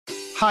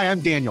Hi,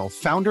 I'm Daniel,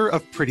 founder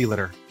of Pretty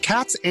Litter.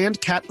 Cats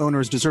and cat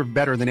owners deserve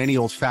better than any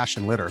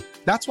old-fashioned litter.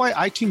 That's why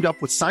I teamed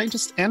up with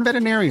scientists and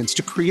veterinarians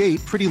to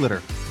create Pretty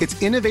Litter.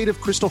 Its innovative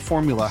crystal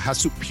formula has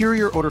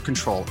superior odor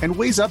control and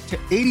weighs up to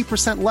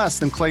 80% less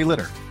than clay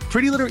litter.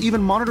 Pretty Litter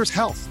even monitors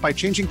health by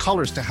changing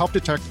colors to help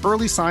detect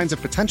early signs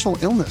of potential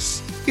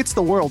illness. It's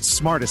the world's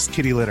smartest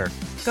kitty litter.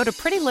 Go to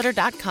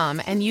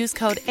prettylitter.com and use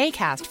code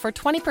ACAST for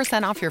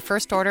 20% off your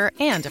first order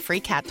and a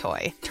free cat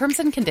toy. Terms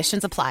and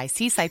conditions apply.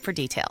 See site for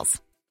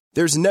details.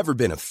 There's never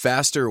been a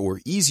faster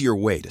or easier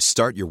way to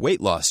start your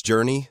weight loss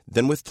journey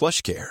than with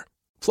PlushCare.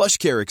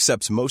 PlushCare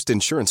accepts most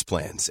insurance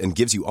plans and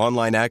gives you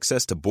online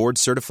access to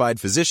board-certified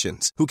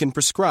physicians who can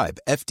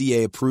prescribe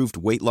FDA-approved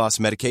weight loss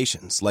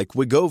medications like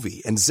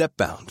Wegovy and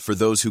Zepbound for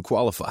those who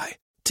qualify.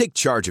 Take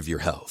charge of your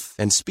health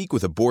and speak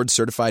with a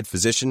board-certified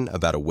physician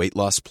about a weight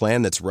loss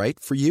plan that's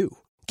right for you.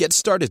 Get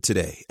started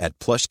today at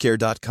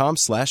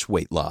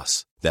plushcare.com/weight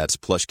loss. That's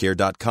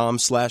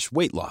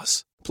plushcare.com/weight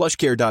loss.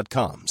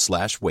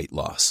 plushcare.com/weight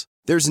loss.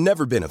 There's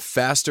never been a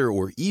faster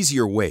or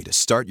easier way to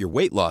start your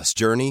weight loss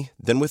journey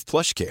than with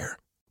PlushCare.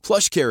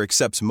 PlushCare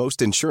accepts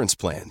most insurance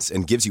plans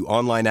and gives you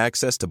online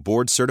access to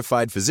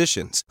board-certified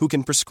physicians who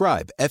can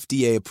prescribe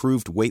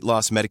FDA-approved weight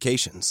loss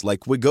medications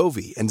like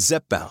Wegovy and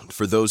Zepbound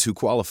for those who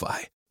qualify.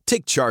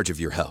 Take charge of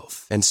your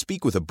health and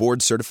speak with a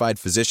board-certified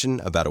physician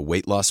about a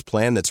weight loss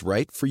plan that's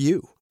right for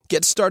you.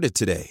 Get started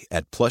today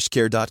at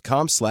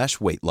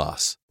plushcare.com/weight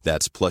loss.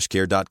 That's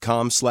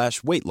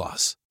plushcare.com/weight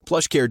loss.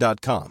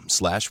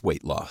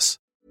 plushcare.com/weight loss.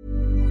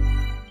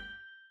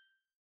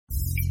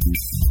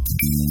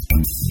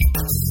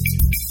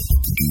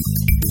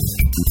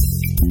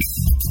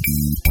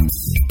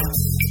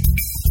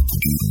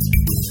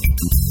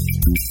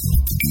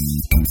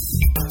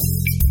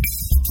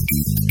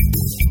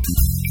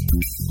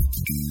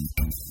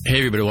 Hey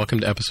everybody,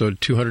 welcome to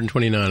episode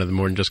 229 of the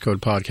More Than Just Code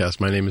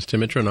podcast. My name is Tim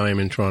Mitra and I am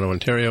in Toronto,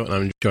 Ontario, and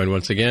I'm joined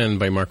once again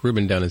by Mark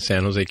Rubin down in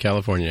San Jose,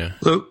 California.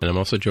 Hello. And I'm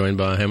also joined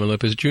by Jaime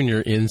Lopez Jr.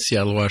 in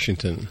Seattle,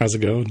 Washington. How's it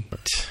going?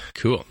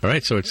 Cool. All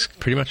right, so it's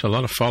pretty much a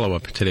lot of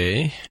follow-up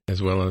today,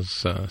 as well as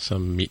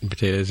some meat and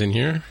potatoes in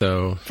here.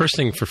 So first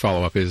thing for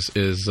follow-up is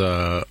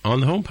on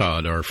the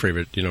HomePod, our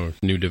favorite,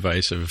 new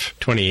device of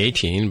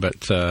 2018.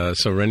 But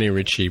so Rene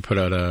Ritchie put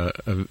out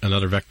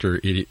another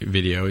Vector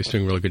video. He's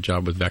doing a really good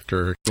job with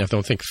Vector. I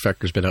don't think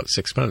Vector's been out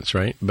 6 months,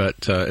 right? But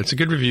it's a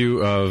good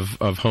review of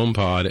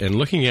HomePod and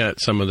looking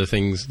at some of the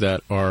things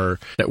that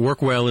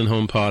work well in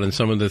HomePod and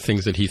some of the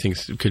things that he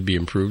thinks could be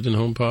improved in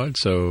HomePod.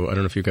 So I don't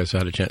know if you guys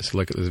had a chance to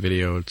look at this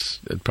video. It's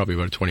probably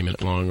about a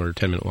 20-minute long or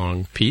 10-minute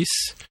long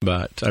piece,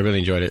 but I really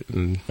enjoyed it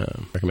and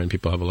recommend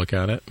people have a look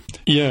at it.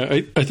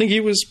 Yeah, I think he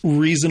was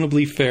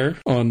reasonably fair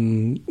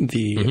on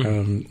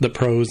the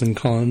pros and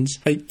cons.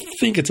 I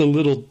think it's a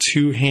little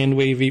too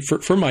hand-wavy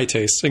for my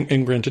taste,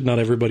 and granted, not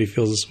everybody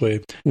feels this way,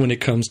 when it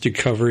comes to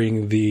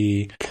covering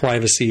the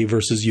privacy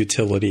versus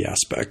utility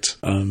aspect.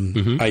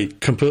 I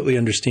completely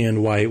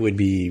understand why it would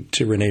be,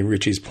 to Rene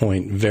Ritchie's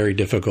point, very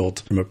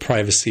difficult from a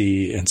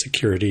privacy and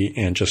security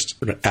and just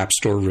sort of App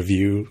Store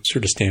review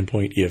sort of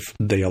standpoint if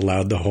they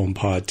allowed the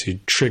HomePod to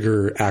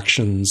trigger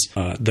actions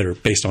that are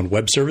based on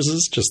web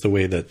services, just the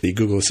way that the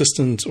Google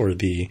Assistant or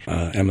the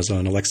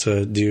Amazon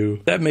Alexa do.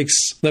 That makes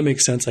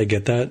sense. I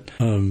get that.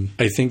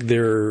 I think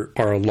there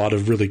are a lot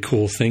of really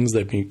cool things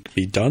that can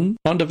be done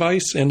on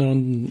device and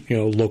on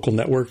local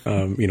network.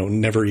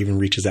 Never even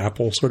reaches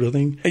Apple sort of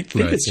thing. I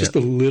think it's just a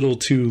little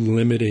too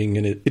limiting,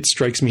 and it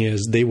strikes me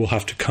as they will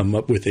have to come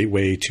up with a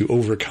way to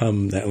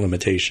overcome that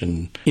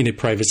limitation in a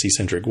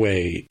privacy-centric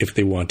way if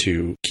they want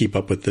to keep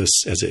up with this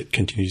as it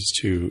continues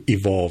to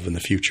evolve in the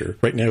future.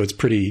 Right now, it's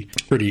pretty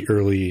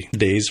early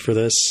days for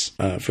this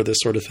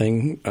sort of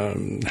thing.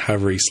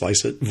 However you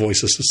slice it,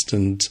 voice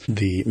assistant,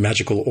 the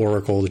magical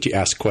oracle that you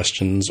ask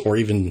questions, or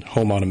even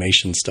home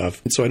automation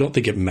stuff. And so I don't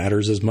think it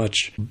matters as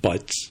much,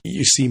 but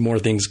you see more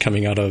things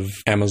coming out of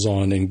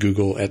Amazon and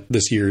Google at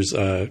this year's,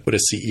 what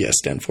does CES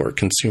stand for?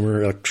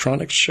 Consumer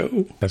Electronics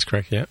Show? That's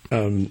correct, yeah.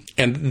 And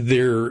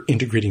they're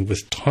integrating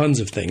with tons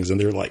of things, and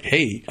they're like,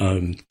 hey,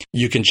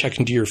 you can check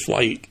into your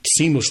flight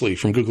seamlessly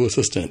from Google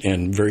Assistant,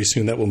 and very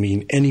soon that will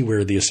mean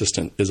anywhere the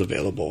Assistant is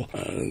available.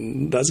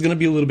 That's going to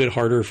be a little bit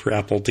harder for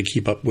Apple to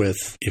keep up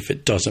with if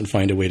it doesn't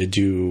find a way to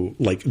do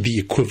like the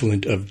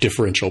equivalent of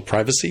differential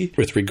privacy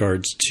with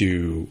regards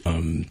to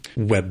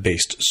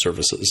web-based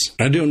services.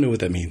 I don't know what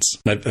that means.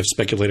 I've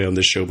speculated on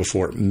this show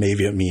before.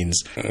 Maybe it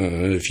means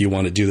if you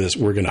want to do this,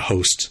 we're going to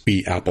host,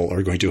 we, Apple,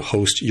 are going to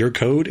host your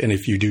code, and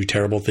if you do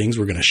terrible things,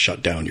 we're going to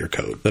shut down your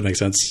code. That makes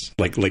sense?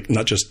 Like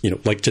not just,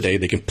 like today,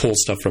 they can pull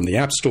stuff from the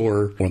App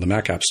Store or the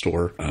Mac App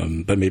Store,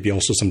 but maybe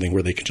also something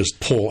where they can just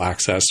pull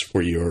access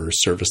for your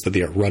service that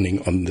they are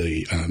running on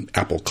the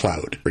Apple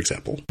Cloud, for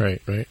example.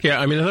 Right. Yeah,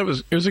 I mean, I think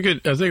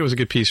it was a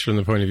good piece from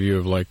the point of view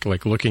of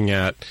like looking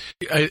at,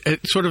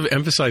 sort of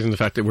emphasizing the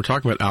fact that we're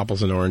talking about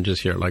apples and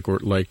oranges here. Like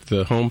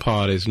the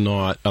HomePod is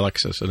not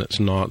Alexis, and it's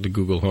not the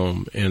Google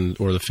Home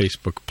or the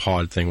Facebook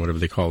Pod thing, whatever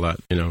they call that,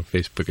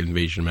 Facebook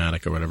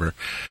Invasion-matic or whatever.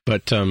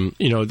 But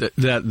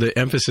that the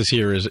emphasis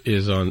here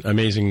is on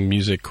amazing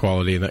music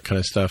quality and that kind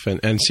of stuff,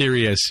 and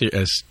Siri as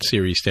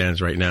Siri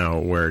stands right now,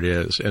 where it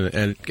is,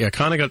 and I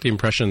kind of got the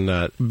impression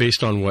that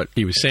based on what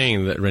he was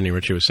saying, that Rennie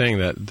Ritchie was saying,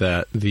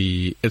 that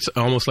it's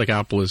almost like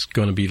Apple is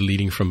going to be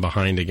leading from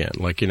behind again.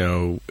 Like,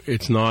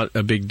 it's not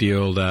a big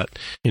deal that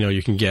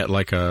you can get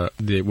like what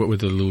with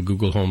the little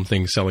Google Home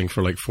thing selling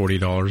for like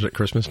 $40 at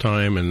Christmas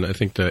time, and I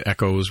think the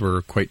Echoes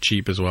were quite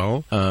cheap as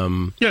well.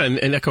 And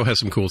Echo has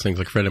some cool things.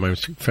 Like a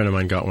friend of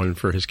mine got one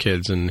for his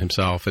kids and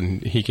himself,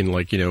 and he can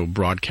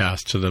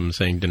broadcast to them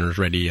saying dinner's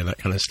ready and that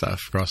kind of stuff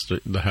across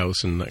the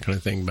house and that kind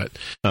of thing. But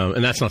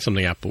and that's not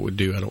something Apple would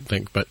do, I don't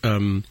think. But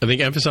I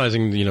think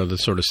emphasizing the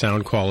sort of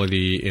sound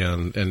quality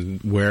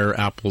and where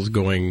Apple's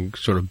going,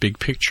 sort of big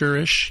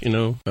picture-ish,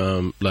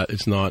 that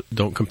it's not.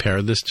 Don't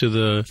compare this to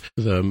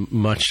the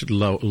much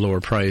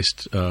lower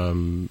priced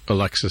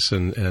Alexis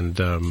and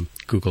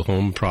Google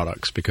Home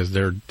products, because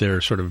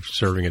they're sort of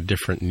serving a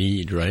different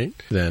need, right,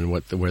 than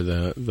where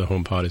the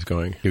HomePod is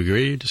going. Do you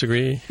agree?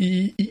 Disagree?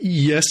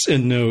 Yes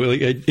and no.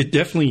 It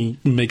definitely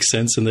makes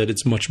sense in that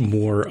it's much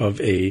more of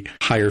a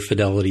higher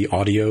fidelity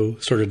audio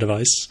sort of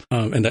device,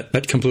 and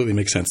that completely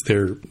makes sense.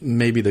 There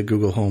maybe the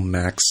Google Home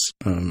Max.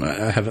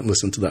 I haven't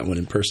listened to that one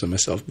in person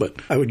myself, but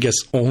I would guess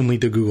only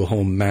the Google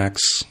Home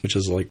Max, which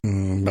is like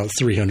about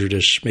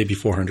 $300-ish, maybe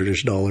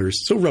 $400-ish dollars.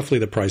 So roughly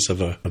the price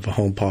of a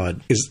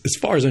HomePod is, as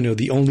far as I know,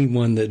 the only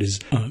one that is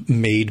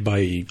made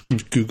by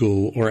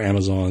Google or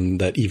Amazon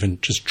that even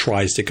just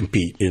tries to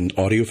compete in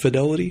audio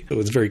fidelity. So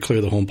it's very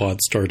clear the HomePod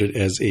started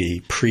as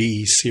a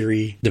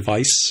pre-Siri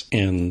device,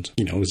 and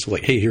it's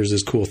like, hey, here's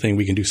this cool thing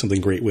we can do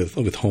something great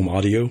with home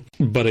audio.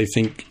 But I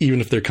think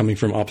even if they're coming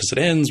from opposite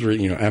ends, where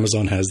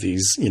Amazon has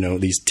these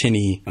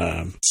tinny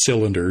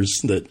cylinders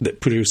that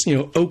produce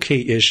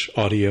okay-ish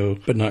audio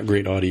but not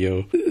great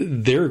audio,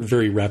 they're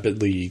very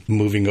rapidly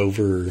moving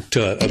over to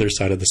the other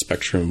side of the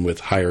spectrum with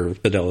higher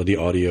fidelity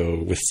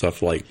audio, with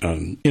stuff like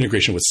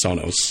integration with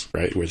Sonos,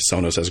 right, where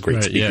Sonos has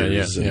great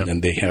speakers,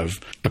 and they have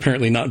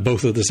apparently not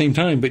both at the same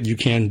time, but you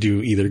can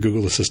do either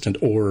Google Assistant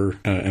or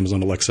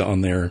Amazon Alexa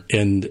on there.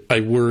 And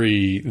I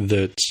worry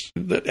that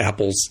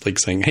Apple's like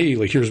saying, hey,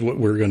 like here's what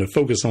we're going to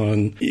focus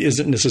on,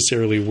 isn't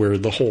necessarily where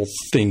the whole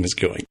thing is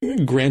going.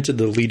 Granted,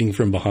 the leading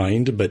from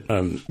behind, but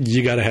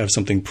you got to have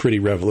something pretty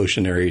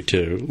revolutionary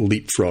to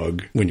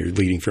leapfrog when you're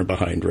leading from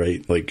behind,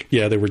 right? Like,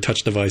 yeah, there were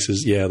touch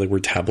devices, yeah, there were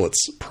tablets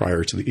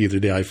prior to either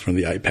the iPhone or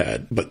the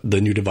iPad, but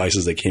the new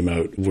devices that came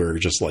out were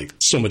just like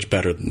so much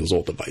better than those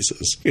old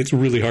devices. It's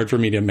really hard for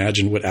me to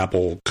imagine what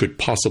Apple could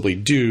possibly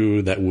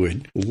do that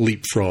would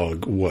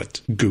leapfrog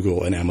what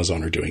Google and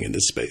Amazon are doing in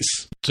this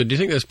space. So do you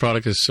think this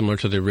product is similar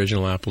to the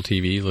original Apple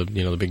TV,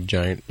 the big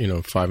giant,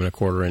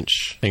 5.25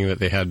 inch thing that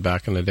they had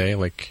back in the day,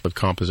 like with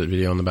composite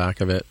video on the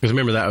back of it? Because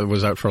remember, that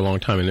was out for a long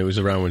time, and it was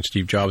around when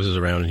Steve Jobs was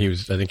around, and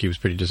I think he was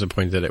pretty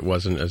disappointed that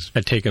it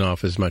had taken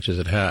off as much as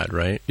it had,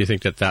 right? Do you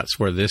think that that's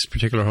where this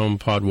particular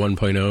HomePod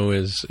 1.0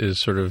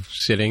 is sort of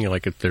sitting?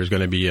 Like if there's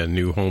going to be a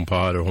new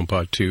HomePod or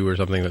HomePod 2 or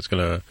something that's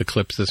going to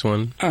eclipse this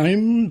one?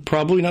 I'm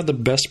probably not the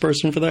best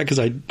person for that, because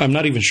I'm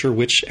not even sure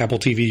which Apple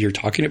TV you're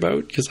talking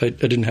about, because I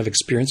didn't have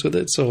experience with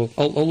it. So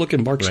I'll look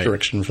in Mark's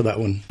direction for that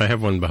one. I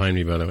have one behind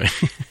me, by the way,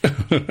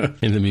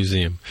 in the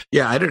museum.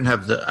 Yeah, I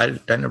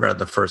never had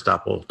the first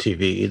Apple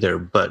TV either,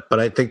 but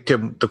I think,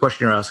 Tim, the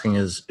question you're asking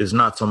is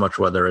not so much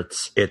whether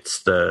it's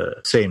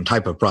the same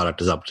type of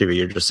product as Apple TV.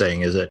 You're just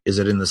saying, is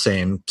it in the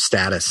same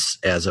status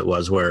as it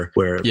was, where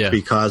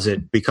because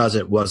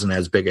it wasn't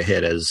as big a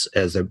hit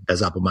as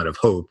Apple might have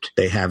hoped,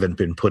 they haven't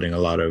been putting a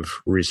lot of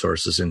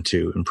resources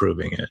into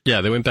improving it.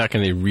 Yeah, they went back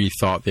and they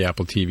rethought the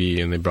Apple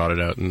TV and they brought it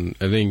out. And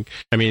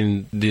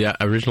the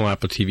original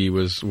Apple TV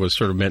was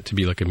sort of meant to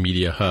be like a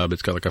media hub.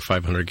 It's got like a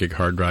 500 gig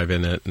hard drive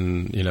in it,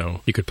 and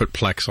you could put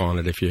Plex on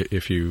it if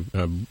you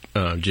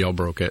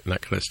jailbroke it and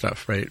that kind of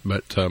stuff, right?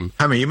 But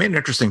you made an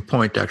interesting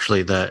point,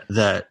 actually,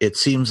 that it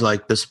seems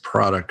like this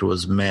product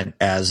was meant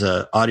as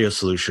an audio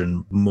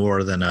solution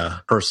more than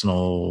a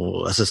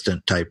personal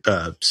assistant type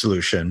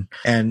solution,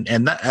 and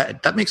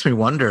that makes me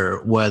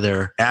wonder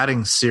whether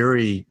adding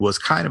Siri was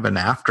kind of an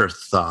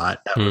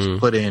afterthought that was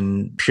put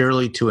in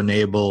purely to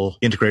enable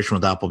integration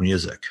with Apple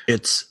Music.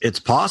 It's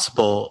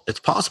possible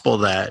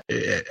that,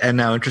 and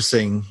now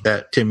interesting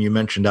that, Tim, you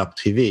mentioned Apple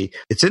TV.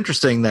 It's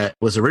interesting that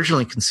was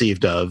originally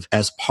conceived of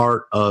as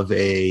part of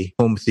a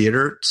home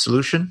theater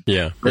solution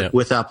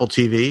with Apple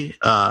TV,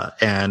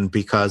 and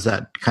because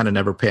that kind of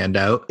never panned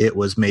out, it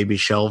was maybe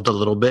shelved a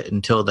little bit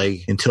until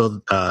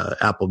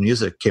Apple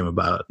Music came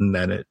about, and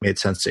then it made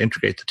sense to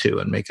integrate the two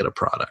and make it a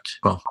product.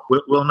 Well,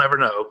 we'll never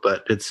know,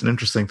 but it's an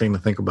interesting thing to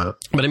think about.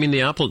 But I mean,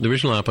 the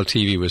original Apple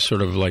TV was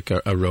sort of like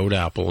a road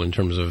Apple in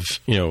terms of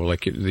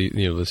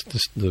the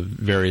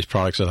various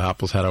products that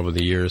Apple's had over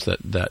the years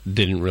that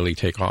didn't really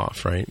take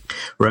off, right?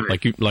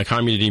 Right. Like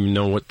Jaime didn't even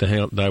know what the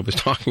hell that I was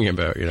talking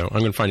about. I'm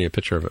going to find you a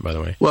picture of it, by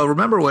the way. Well,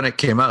 remember when it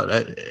came out?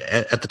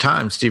 At the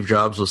time, Steve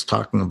Jobs was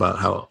talking about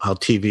how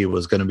TV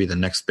was going to be the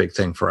next big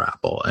thing for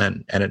Apple,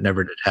 and it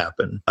never did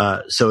happen.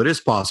 So it is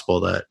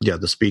possible that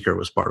the speaker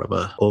was part of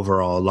a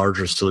overall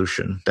larger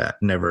solution that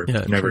never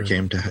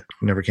came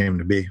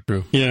to be.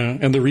 True. Yeah,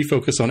 and the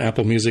refocus on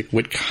Apple Music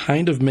would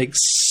kind of make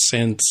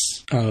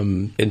sense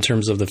in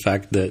terms of the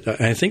fact that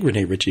I think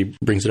Rene Ritchie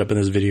brings it up in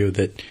this video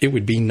that it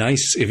would be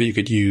nice if you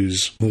could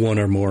use one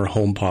or more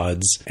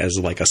HomePods as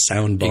like a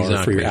sound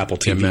bar for your Apple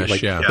TV.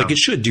 Like it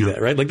should do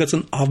that, right? Like that's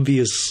an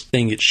obvious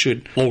thing it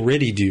should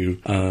already do.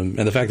 And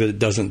the fact that it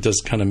doesn't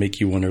does kind of make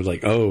you wonder,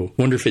 like, oh,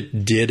 wonder if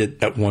it did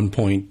it at one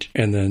point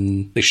and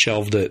then they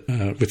shelved it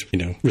with,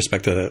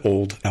 respect to that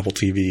old Apple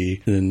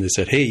TV. And then they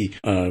said, hey,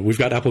 we've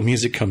got Apple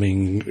Music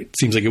coming. It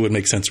seems like it would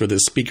make sense for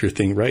this speaker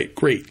thing, right?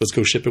 Great. Let's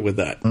go ship it with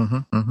that.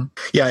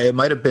 Yeah, it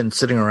might have been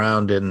sitting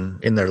around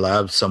in their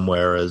lab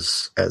somewhere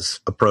as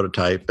a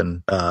prototype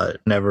and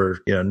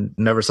never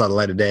saw the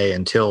light of day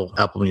until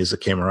Apple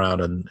Music came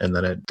around and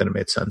then it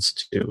made sense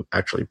to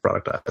actually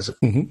productize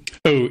it.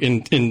 Oh,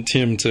 and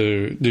Tim,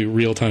 to do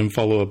real-time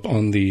follow-up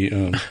on the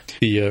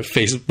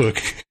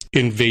Facebook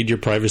Invade Your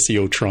Privacy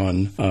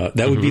Otron.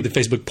 That would be the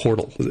Facebook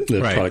portal, the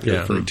product you're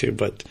referring to.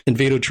 But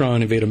Invade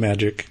Otron, Invade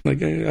Magic,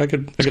 like I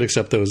could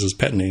accept those as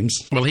pet names.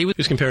 Well, he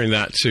was comparing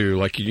that to,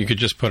 like, you could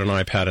just put an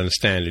iPad on a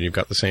stand and you've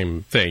got the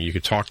same thing. You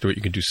could talk to it,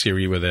 you could do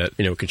Siri with it,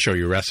 it could show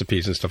you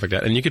recipes and stuff like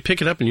that. And you could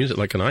pick it up and use it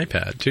like an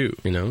iPad too,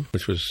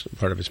 which was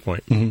part of his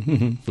point.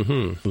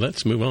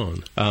 Let's move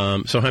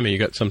on. So, Jaime, you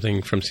got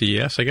something from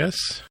CES, I guess?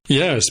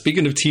 Yeah,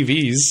 speaking of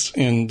TVs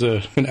and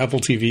Apple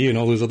TV and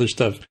all this other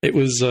stuff, it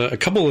was a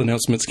couple of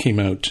announcements came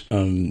out.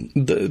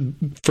 The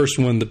first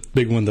one, the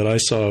big one that I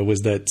saw, was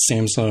that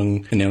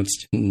Samsung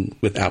announced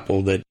with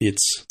Apple that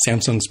its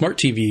Samsung Smart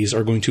TVs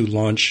are going to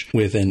launch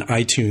with an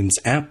iTunes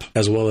app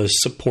as well as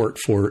support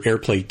for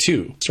AirPlay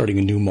 2, starting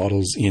in new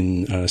models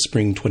in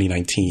spring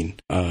 2019.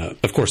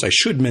 Of course, I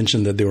should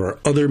mention that there are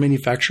other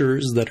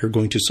manufacturers that are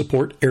going to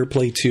support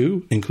AirPlay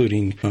 2,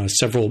 including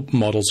several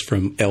models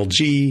from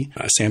LG,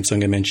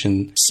 Samsung, I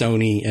mentioned,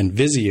 Sony, and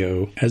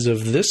Vizio. As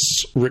of this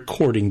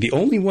recording, the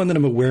only one that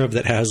I'm aware of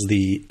that has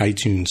the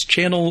iTunes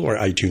channel or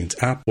iTunes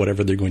app,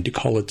 whatever they're going to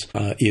call it,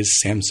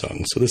 is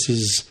Samsung. So this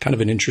is kind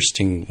of an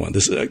interesting one.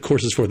 This, of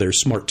course, is for their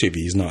smart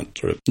TVs, not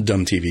sort of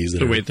dumb TVs.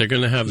 So wait, they're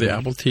going to have the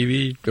Apple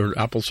TV or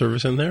Apple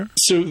service in there?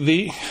 So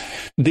they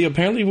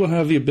apparently will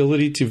have the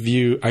ability to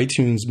view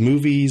iTunes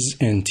movies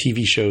and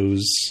TV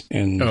shows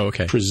and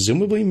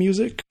presumably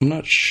music. I'm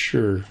not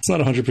sure. It's not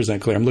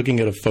 100% clear. I'm looking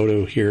at a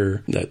photo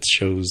here that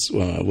shows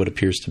what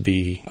appears to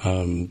be,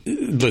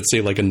 let's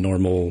say, like a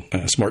normal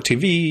smart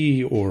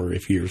TV, or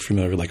if you're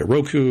familiar with like a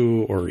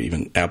Roku or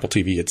even Apple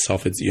TV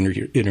itself, its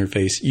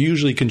interface. You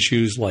usually can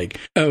choose like,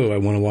 oh, I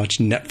want to watch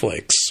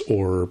Netflix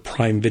or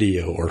Prime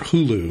Video or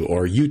Hulu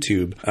or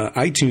YouTube.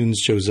 iTunes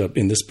shows up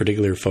in this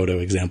particular photo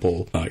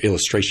example,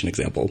 illustration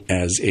example,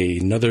 as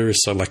another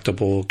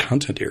selectable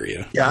content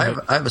area. Yeah,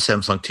 I have a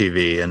Samsung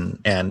TV,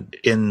 and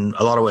in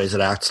a lot of ways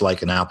it acts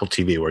like an Apple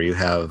TV where you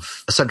have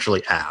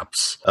essentially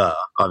apps.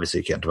 Obviously,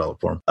 you can't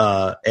develop for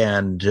them.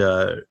 And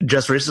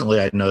just recently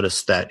I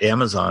noticed that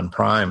Amazon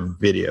Prime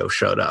Video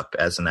showed up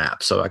as an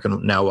app. So I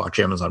can now watch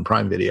Amazon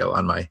Prime Video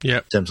on my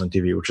Samsung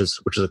TV, which is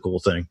a cool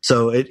thing.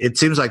 So it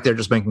seems like they're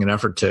just making an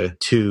effort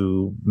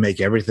to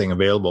make everything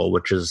available,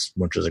 which is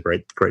a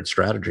great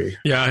strategy.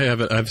 Yeah, I have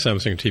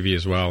Samsung TV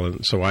as well,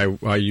 and so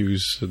I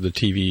use the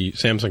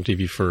Samsung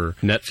TV for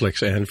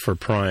Netflix and for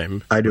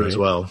Prime. I do as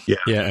well. Yeah.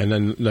 Yeah, and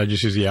then I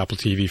just use the Apple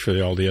TV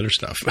for all the other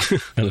stuff,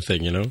 kind of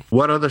thing,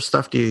 What other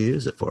stuff do you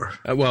use it for?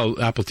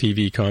 Well, Apple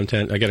TV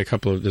content. I get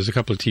there's a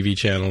couple of TV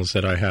channels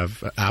that I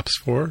have apps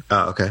for.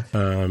 Oh, okay.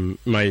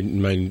 My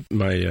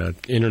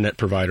internet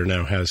provider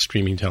now has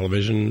streaming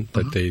television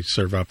that they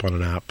serve up on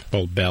an app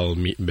called Bell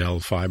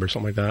 5 or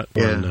something like that.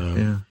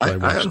 Yeah.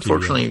 I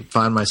unfortunately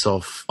find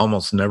myself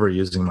almost never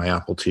using my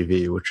Apple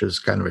TV, which is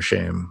kind of a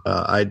shame.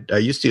 I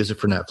used to use it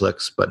for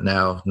Netflix, but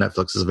now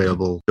Netflix is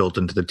available built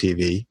into the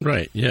TV.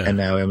 Right, yeah. And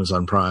now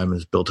Amazon Prime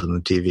is built into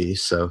the TV.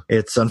 So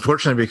it's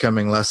unfortunately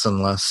becoming less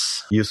and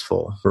less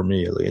useful for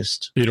me, at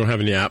least. You don't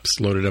have any apps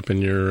loaded up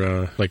in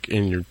your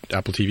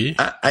Apple TV?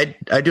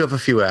 I do have a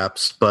few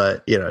apps,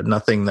 but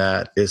nothing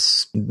that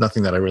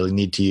I really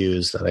need to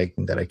use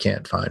that I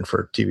can't find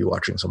for TV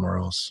watching somewhere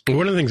else.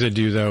 One of the things I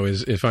do though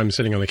is if I'm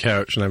sitting on the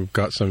couch and I've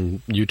got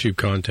some YouTube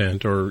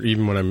content, or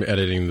even when I'm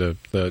editing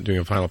doing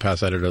a final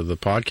pass edit of the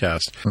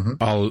podcast,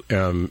 I'll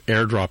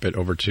airdrop it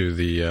over to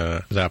the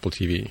Apple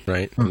TV,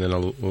 right? And then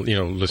I'll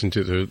listen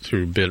to it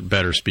through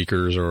better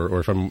speakers, or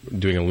if I'm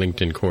doing a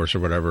LinkedIn course or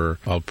whatever,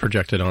 I'll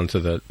project it onto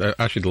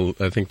I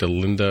think the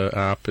Lynda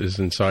app is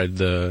inside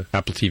the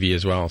Apple TV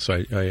as well, so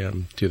I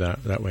do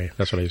that way.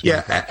 That's what I use.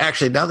 Yeah,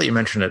 actually, now that you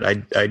mention it,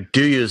 I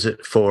do use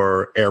it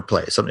for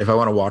AirPlay. So if I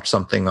want to watch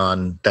something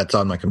that's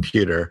on my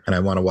computer and I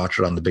want to watch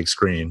it on the big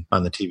screen,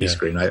 on the TV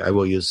screen, I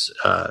will use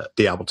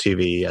the Apple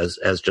TV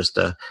as just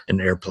an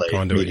AirPlay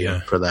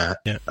medium for that.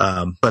 Yeah.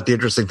 But the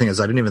interesting thing is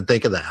I didn't even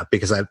think of that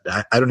because I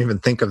don't even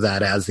think of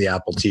that as the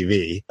Apple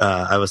TV.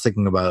 I was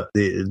thinking about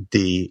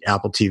the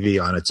Apple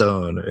TV on its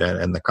own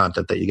and the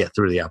content that you get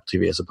through the Apple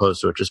TV as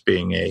opposed to it just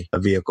being a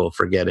vehicle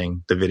for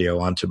getting the video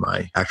onto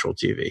my actual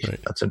TV. Right.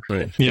 That's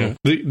interesting. Right.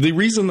 Yeah. The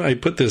reason I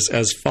put this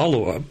as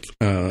follow-up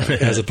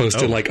as opposed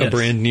to like a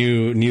brand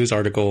new news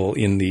article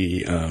in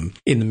the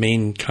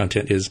main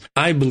content is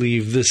I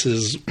believe this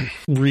is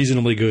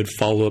reasonably good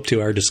follow-up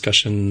to our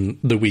discussion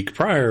the week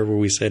prior where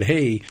we said,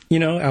 hey,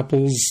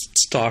 Apple's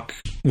stock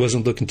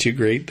wasn't looking too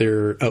great.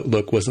 Their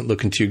outlook wasn't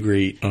looking too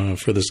great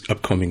for this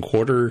upcoming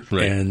quarter.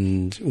 Right.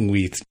 And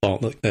we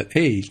thought that,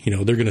 hey,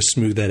 they're going to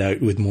smooth that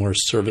out with more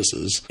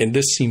services. And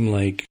this seemed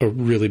like a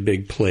really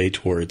big play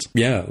towards,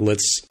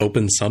 let's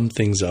open some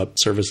things up,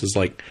 services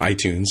like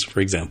iTunes, for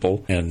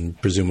example, and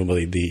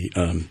presumably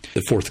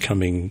the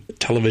forthcoming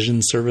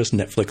television service,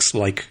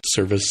 Netflix-like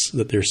service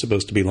that they're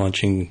supposed to be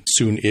launching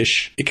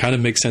soon-ish. It kind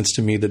of makes sense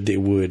to me that they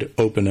would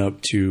open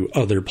up to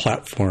other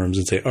platforms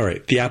and say, all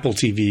right, the Apple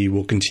TV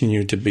will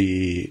continue to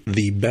be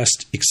the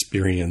best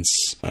experience.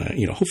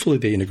 Hopefully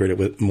they integrate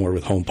it more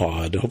with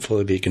HomePod.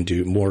 Hopefully they can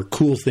do more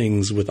cool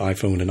things with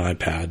iPhone and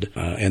iPad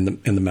and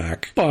the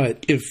Mac.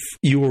 But if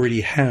you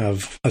already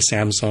have a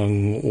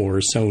Samsung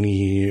or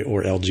Sony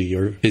or LG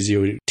or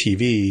Vizio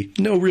TV,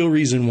 no real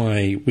reason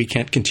why we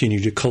can't continue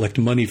to collect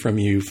money from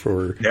you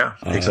for,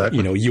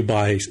 exactly. You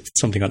buy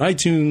something on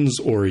iTunes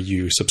or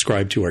you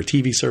subscribe to our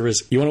TV service.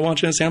 You want to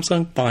watch it on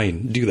Samsung?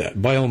 Fine, do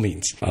that by all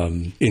means.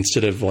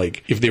 Instead of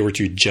like, if they were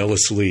to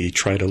jealously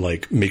try to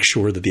like make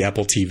sure that the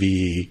Apple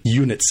TV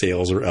unit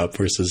sales are up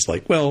versus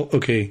like, well,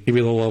 okay,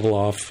 maybe they'll level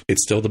off.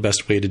 It's still the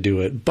best way to do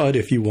it. But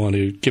if you want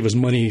to give us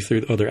money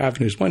through other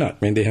avenues, why not?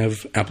 I mean, they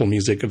have Apple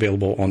Music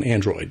available on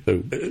Android, so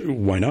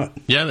why not?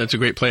 Yeah, that's a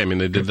great play. I mean,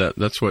 they did that.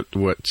 That's what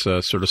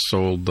sort of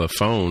sold the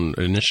phone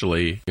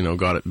initially.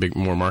 Got it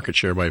more market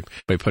share by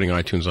putting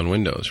iTunes on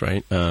Windows,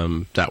 right?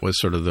 That was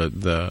sort of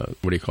the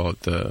what do you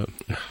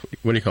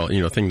call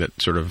it? Thing that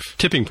sort of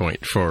tipping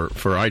point for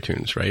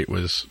iTunes, right?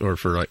 Or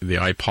for like the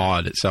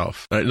iPod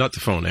itself, not the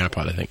phone, the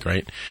iPod, I think,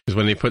 right? Because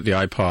when they put the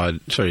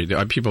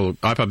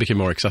iPod became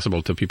more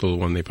accessible to people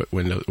when they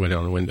went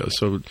on Windows.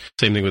 So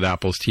same thing with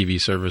Apple's TV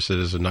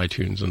services and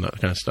iTunes and that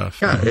kind of stuff.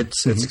 Yeah,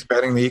 it's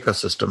expanding the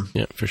ecosystem.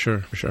 Yeah, for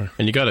sure.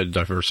 And you got to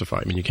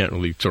diversify. I mean, you can't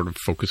really sort of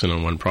focus in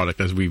on one product,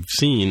 as we've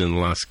seen in the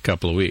last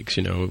couple of weeks.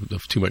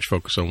 Too much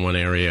focus on one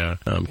area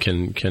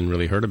can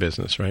really hurt a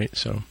business, right?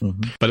 So,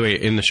 by the way,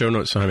 in the show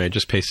notes, I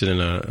just pasted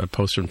in a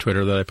post from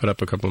Twitter that I put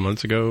up a couple of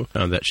months ago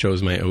that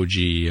shows my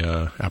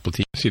OG Apple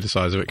TV. See the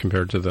size of it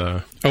compared to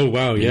the... Oh,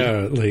 wow,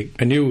 yeah. Like,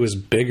 I knew it was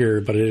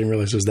bigger, but I didn't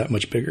realize it was that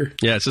much bigger.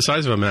 Yeah, it's the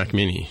size of a Mac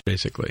Mini,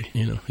 basically,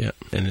 yeah.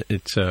 And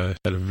it's had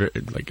a very,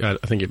 I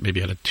think it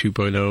maybe had a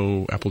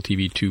 2.0, Apple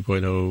TV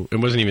 2.0. It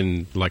wasn't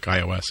even like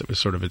iOS. It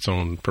was sort of its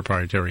own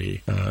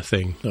proprietary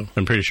thing. So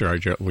I'm pretty sure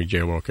we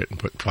jailbroke it and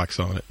put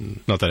Plex on it.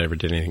 And not that I ever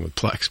did anything with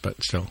Plex,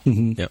 but still.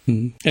 Yeah.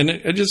 And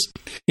I just,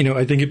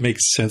 I think it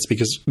makes sense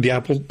because I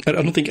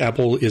don't think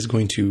Apple is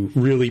going to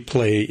really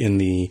play in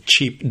the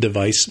cheap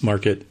device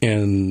market.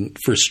 And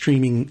for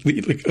streaming,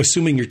 like,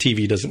 assuming your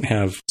TV doesn't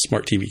have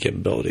smart TV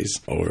capabilities,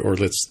 or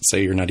let's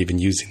say you're not even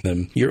using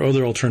them, your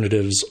other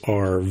alternatives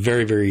are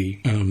very,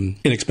 very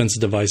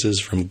inexpensive devices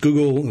from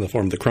Google in the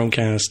form of the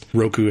Chromecast.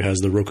 Roku has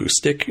the Roku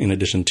Stick in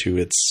addition to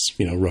its,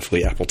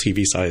 roughly Apple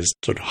TV sized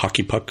sort of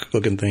hockey puck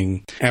looking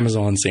thing.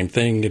 Amazon, same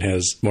thing. It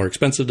has more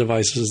expensive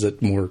devices that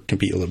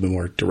compete a little bit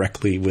more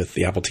directly with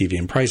the Apple TV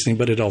in pricing,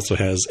 but it also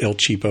has El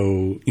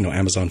Cheapo,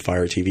 Amazon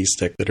Fire TV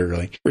Stick that are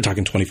like, we're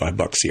talking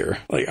 $25 here.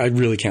 Like, I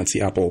really can't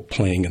see Apple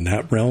playing in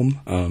that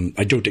realm.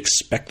 I don't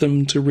expect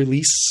them to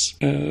release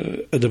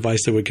a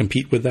device that would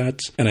compete with that.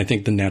 And I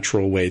think the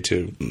natural way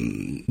to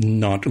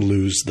not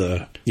lose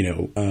the,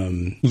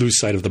 lose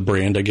sight of the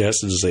brand, I guess,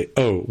 is to say,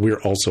 oh,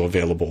 we're also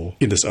available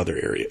in this other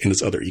area, in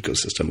this other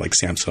ecosystem, like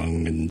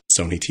Samsung and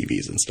Sony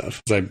TVs and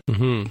stuff.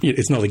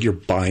 It's not like you're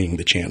buying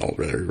the channel,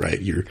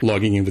 right? You're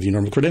logging in with your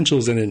normal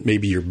credentials, and then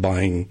maybe you're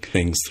buying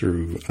things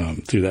through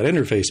that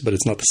interface, but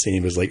it's not the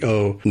same as like,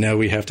 oh, now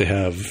we have to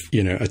have,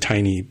 a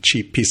tiny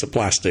cheap piece of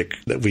plastic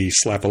that we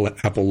slap a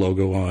Apple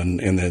logo on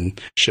and then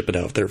ship it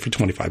out there for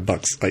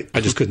 $25.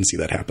 I just couldn't see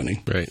that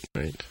happening. Right.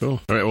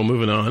 Cool. All right. Well,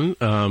 moving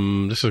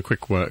on. This is a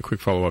quick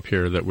follow up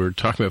here that we're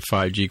talking about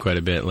 5G quite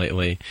a bit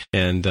lately,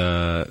 and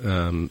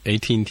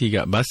AT&T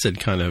got busted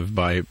kind of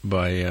by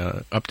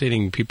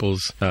updating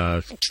people's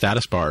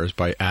status bars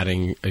by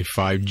adding a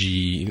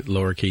 5G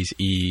lowercase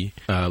e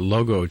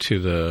logo to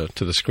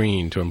the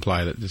screen to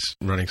imply that it's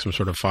running some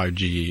sort of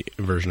 5G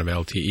version of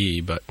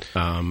LTE, but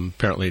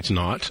apparently it's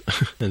not,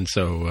 and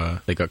so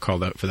they got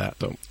called out for that.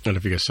 Though I don't know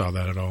if you guys saw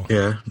that at all.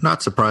 Yeah,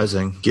 not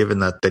surprising given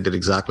that they did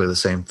exactly the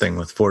same thing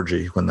with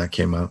 4G when that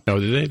came out. Oh,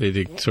 did they? They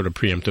did sort of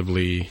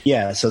preemptively.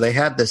 Yeah, so they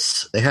had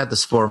this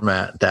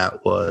format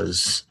that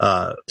was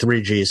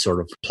 3G sort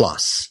of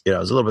plus. It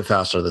was a little bit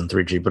faster than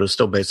 3G, but it was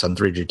still based on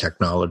 3G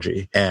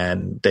technology,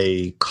 and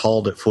they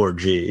called it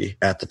 4G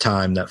at the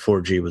time that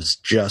 4G was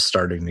just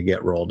starting to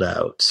get rolled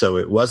out. So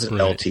it wasn't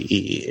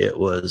LTE. It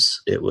was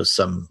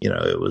some,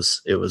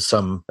 it was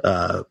some,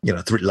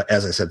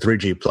 as I said,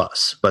 3G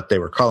plus, but they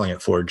were calling it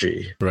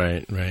 4G.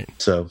 Right.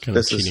 So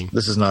this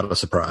is not a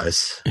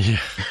surprise. Yeah.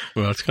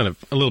 Well, it's kind of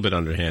a little bit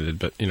underhanded,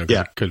 but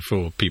could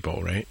fool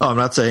people, right? Oh, I'm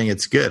not saying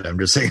it's good. I'm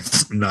just saying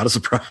it's not a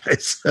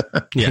surprise.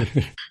 Yeah.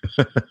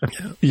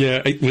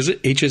 Yeah. Was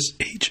it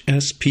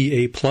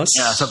HSPA plus?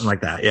 Yeah, something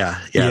like that. Yeah.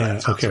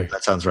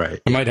 That sounds right.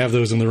 I might have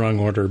those in the wrong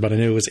order, but I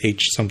know it was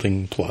H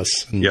something plus.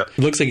 It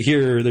looks like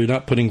here they're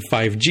not putting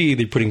 5G,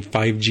 they're putting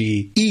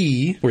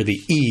 5G-E, where the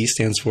E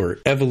stands for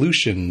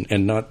evolution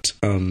and not...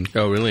 oh,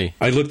 really?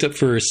 I looked up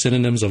for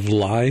synonyms of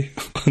lie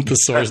on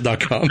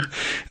thesaurus.com,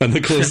 and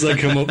the closest I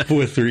come up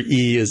with for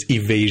E is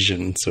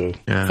evasion. So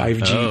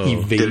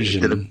 5G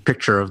evasion. Did a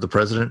picture of the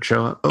president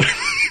show up? Oh,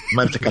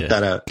 might have to cut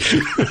that out.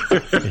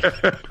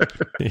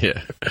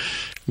 Yeah,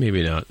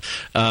 maybe not.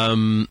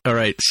 All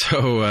right.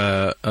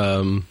 So,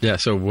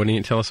 so why don't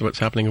you tell us what's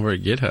happening over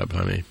at GitHub,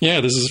 honey? Yeah,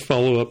 this is a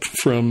follow-up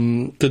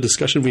from the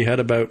discussion we had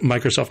about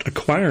Microsoft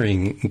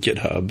acquiring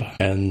GitHub.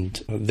 And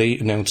they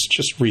announced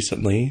just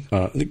recently,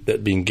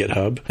 that being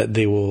GitHub, that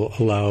they will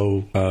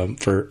allow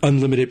for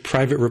unlimited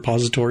private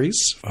repositories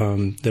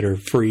that are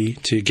free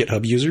to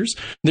GitHub users.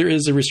 There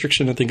is a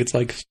restriction. I think it's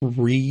like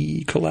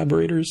 3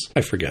 collaborators.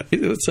 I forget.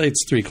 Let's say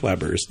it's 3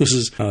 collaborators. This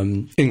is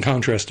in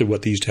contrast to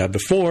what they used to have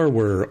before,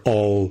 where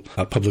all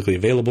publicly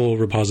available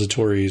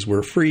repositories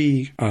were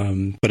free.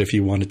 But if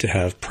you wanted to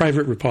have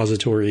private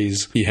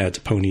repositories, you had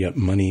to pony up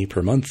money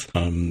per month.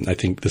 I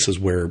think this is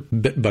where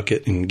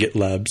Bitbucket and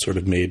GitLab sort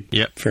of made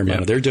a fair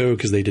amount of their dough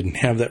because they didn't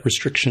have that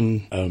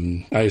restriction.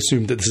 I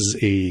assume that this is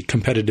a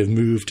competitive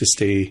move to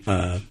stay,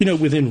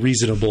 within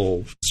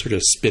reasonable sort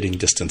of spitting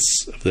distance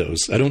of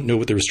those. I don't know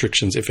what the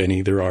restrictions, if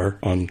any, there are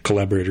on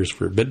collaborators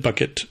for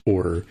Bitbucket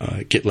or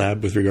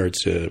GitLab with regards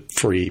to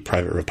free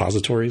private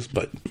repositories,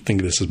 but I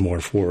think this is more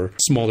for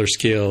smaller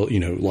scale,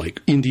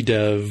 like indie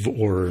dev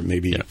or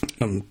maybe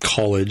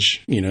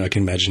college. I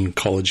can imagine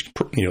college,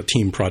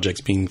 team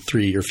projects being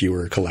 3 or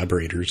fewer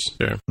collaborators.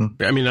 Yeah.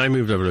 I mean, I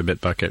moved over to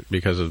Bitbucket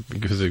because of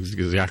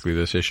exactly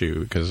this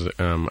issue, because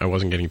I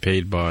wasn't getting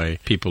paid by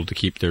people to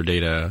keep their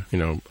data,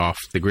 off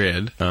the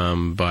grid.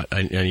 But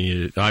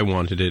I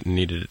wanted it and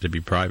needed it to be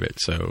private.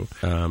 So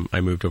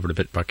I moved over to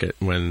Bitbucket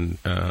when,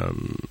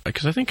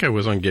 because I think I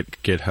was on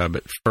GitHub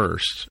at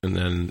first, and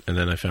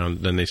then I found,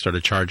 then they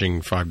started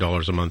charging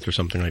 $5 a month or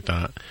something like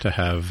that to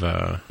have,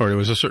 or there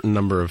was a certain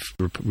number of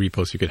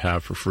repos you could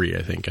have for free,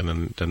 I think,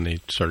 and then they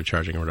started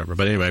charging or whatever.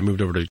 But anyway, I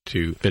moved over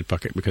to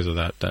Bitbucket because of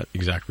that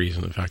exact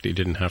reason. In fact, they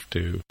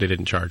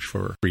didn't charge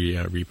for free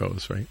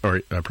repos, right?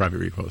 Or private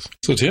repos.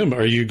 So Tim,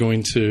 are you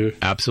going to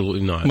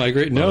absolutely not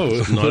migrate? No,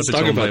 let's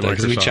talk about that,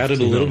 because we chatted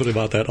a little bit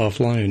about that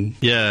offline.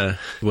 Yeah,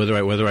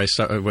 whether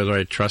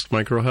I trust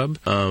MicroHub.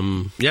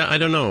 I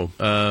don't know.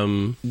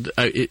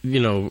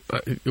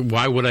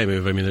 Why would I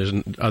move? I mean, there's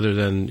other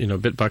than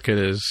Bitbucket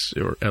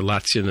or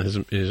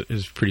Atlassian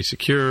is pretty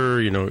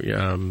secure.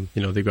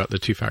 They've got the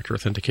 2-factor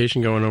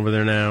authentication going over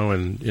there now,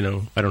 and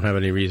I don't have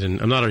any reason.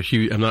 I'm not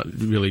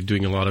really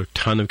doing a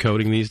ton of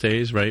coding these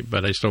days, right?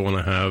 But I still want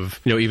to have,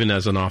 even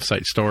as an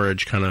offsite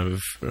storage kind of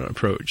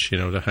approach,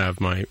 to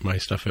have my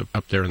stuff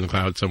up there in the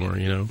cloud somewhere,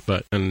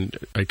 and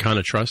I kind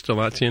of trust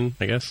Atlassian,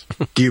 I guess.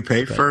 Do you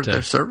pay for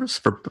their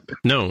service?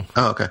 No.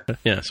 Oh, okay.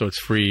 Yeah, so it's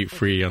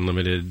free,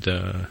 unlimited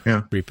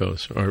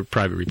repos or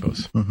private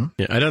repos. Mm-hmm.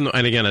 Yeah, I don't know.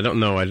 And again, I don't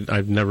know.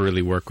 I've never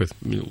really worked with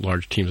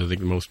large teams. I think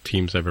the most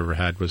teams I've ever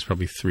had was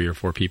probably 3 or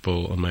 4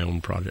 people on my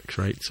own projects,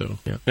 right? So,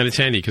 yeah. And it's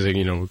handy because,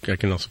 I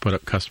can also put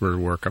up customer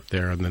work up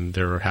there, and then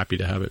they're happy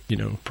to have it,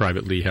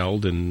 privately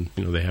held, and,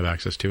 they have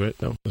access to it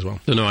as well.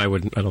 So, no, I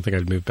don't think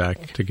I'd move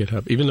back to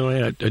GitHub, even though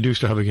I do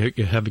still have a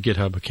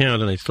GitHub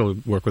account, and I still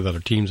work with other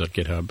teams on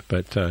GitHub,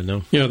 but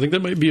no. Yeah, I think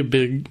that might be a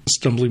big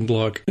stumbling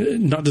block.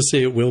 Not to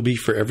say it will be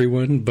for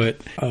everyone, but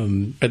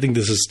I think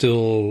this is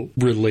still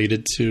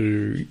related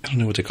to, I don't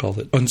know what to call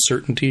it,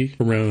 uncertainty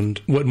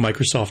around what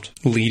Microsoft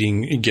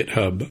leading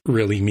GitHub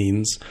really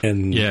means,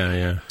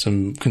 and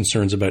some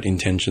concerns about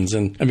intentions.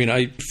 And I mean,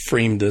 I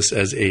framed this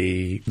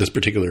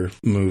particular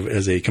move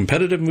as a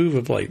competitive move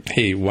of like,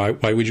 hey, why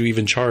would you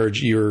even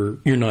charge? You're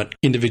not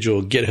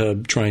individual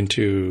GitHub trying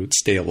to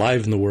stay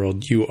alive in the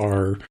world. You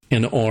are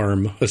an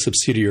arm, a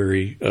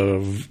subsidiary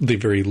of the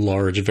very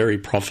large, very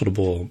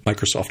profitable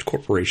Microsoft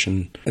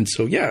corporation. And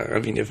so, I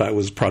mean, if I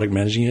was product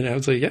managing it, I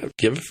would say,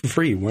 give it for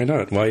free. Why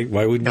not? Why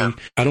would we?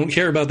 I don't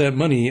care about that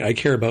money. I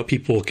care about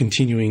people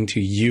continuing to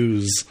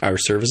use our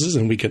services,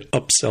 and we could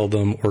upsell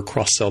them or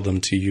cross-sell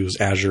them to use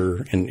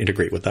Azure and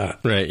integrate with that.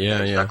 Right.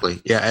 Yeah.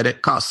 Exactly. Yeah. And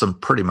it costs them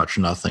pretty much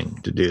nothing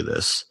to do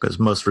this because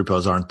most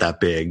repos aren't that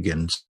big,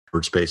 and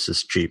space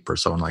is cheap for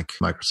someone like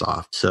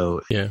Microsoft.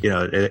 So,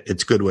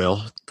 it's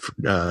goodwill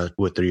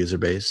with their user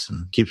base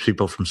and keeps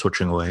people from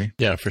switching away.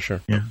 Yeah, for sure.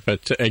 Yeah.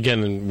 But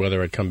again,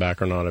 whether I'd come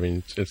back or not, I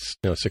mean, it's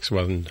 6 of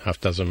one, half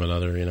dozen of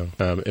another,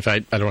 if I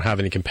don't have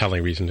any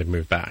compelling reason to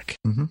move back.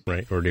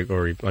 right?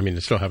 Or I mean, I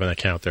still have an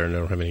account there, and I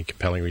don't have any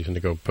compelling reason to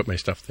go put my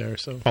stuff there.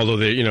 So, although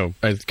they,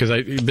 because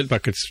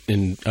Bitbucket's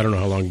I don't know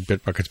how long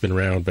Bitbucket's been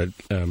around, but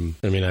I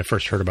mean, I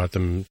first heard about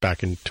them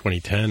back in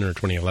 2010 or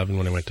 2011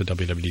 when I went to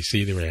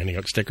WWDC. They were handing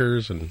out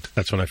stickers, and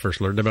that's when I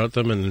first learned about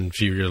them. And then a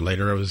few years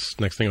later,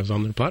 next thing I was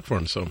on their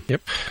platform. So,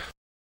 yep.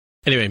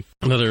 Anyway,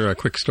 another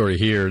quick story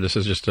here. This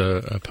is just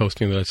a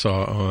posting that I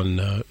saw on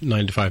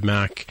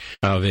 9to5Mac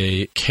of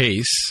a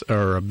case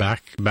or a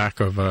back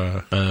of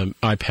a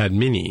iPad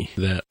Mini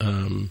that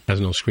has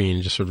no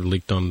screen, just sort of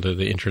leaked onto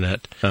the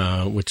internet,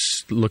 which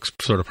looks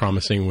sort of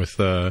promising. With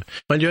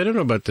mind you, I don't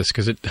know about this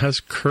because it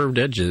has curved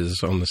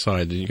edges on the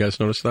side. Did you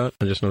guys notice that?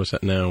 I just noticed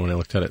that now when I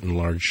looked at it in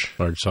large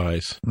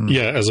size.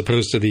 Yeah, as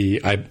opposed to the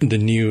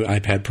new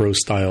iPad Pro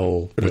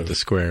style with the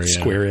square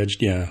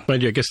edged. Yeah,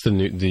 mind you, I guess the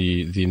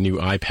new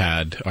iPad,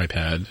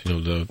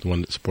 the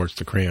one that supports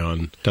the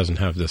crayon, doesn't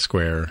have the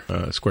square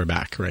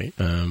back, right?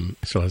 It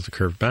still has the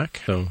curved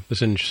back. So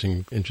this is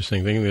an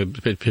interesting thing.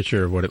 The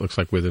picture of what it looks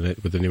like with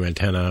the new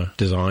antenna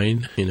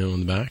design, on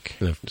the back,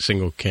 and a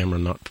single camera,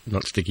 not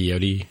sticky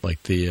outy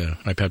like the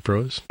iPad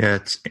Pros. Yeah,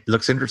 it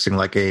looks interesting,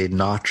 like a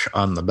notch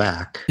on the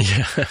back.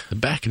 Yeah, the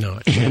back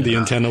notch. The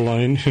antenna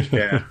line.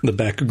 Yeah, the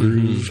back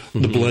groove,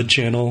 the blood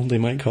channel, they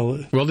might call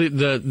it. Well,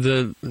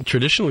 the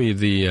traditionally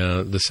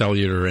the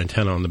cellular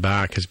antenna on the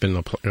back has been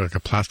like a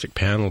plastic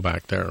panel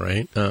back there,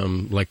 right?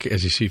 Like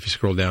as you see, if you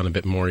scroll down a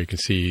bit more, you can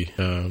see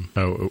how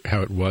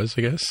it was,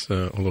 I guess.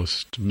 Although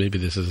maybe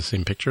this is the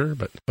same picture,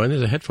 but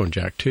there's a headphone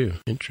jack too.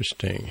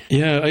 Interesting.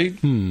 Yeah,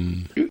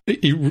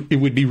 it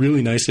would be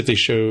really nice if they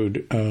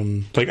showed, I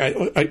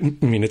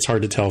mean, it's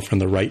hard to tell from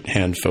the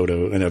right-hand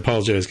photo, and I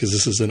apologize because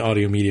this is an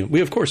audio medium.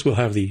 We, of course, will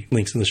have the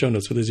links in the show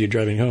notes for those of you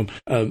driving home.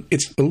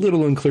 It's a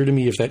little unclear to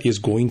me if that is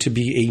going to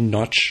be a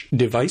notch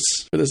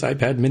device for this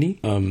iPad Mini.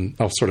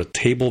 I'll sort of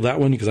table that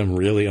one because I'm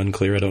really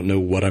unclear. I don't know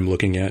what I'm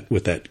looking at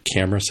with that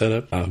camera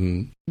setup.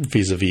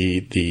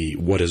 Vis-a-vis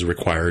what is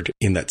required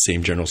in that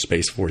same general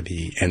space for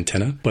the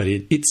antenna. But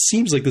it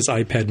seems like this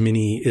iPad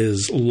Mini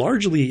is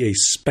largely a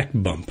spec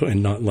bump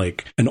and not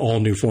like an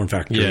all-new form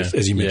factor,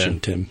 as you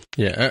mentioned, Tim.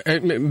 Yeah, I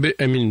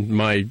mean,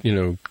 my,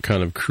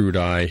 kind of crude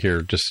eye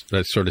here, just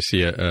I sort of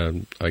see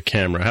a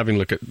camera, having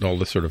looked at all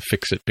the sort of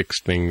fix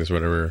things,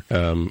 whatever,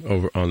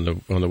 over on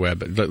the web.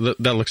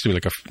 That looks to me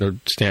like a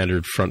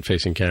standard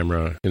front-facing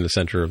camera in the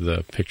center of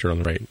the picture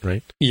on the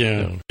right?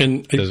 Yeah, so,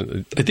 and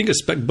I think a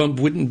spec bump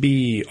wouldn't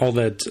be all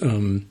that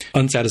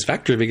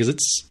unsatisfactory because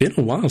it's been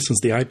a while since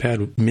the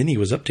iPad Mini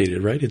was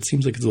updated, right? It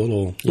seems like it's a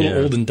little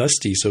old and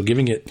dusty. So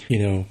giving it,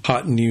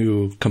 hot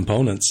new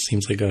components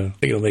seems like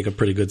it'll make a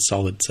pretty good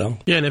solid sell.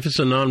 Yeah, and if it's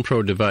a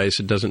non-pro device,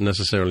 it doesn't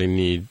necessarily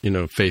need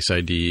Face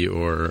ID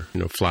or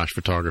flash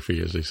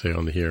photography, as they say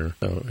on the here.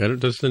 So,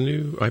 does the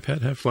new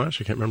iPad have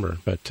flash? I can't remember,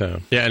 but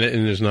and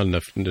there's not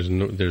enough. There's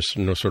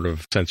no sort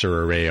of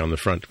sensor array on the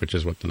front, which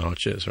is what the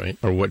notch is, right?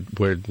 Or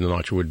where the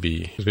notch would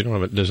be, because we don't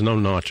have it. There's no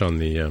notch on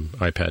the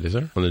iPad, is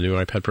there? On the new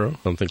iPad Pro? I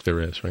don't think there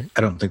is, right?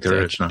 I don't think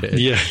there is, no.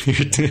 Yeah,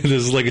 this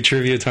is like a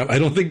trivia time. I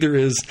don't think there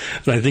is.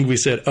 And I think we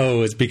said,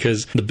 it's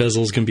because the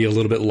bezels can be a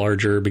little bit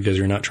larger because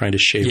you're not trying to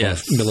shave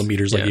off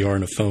millimeters like you are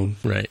in a phone.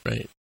 Right.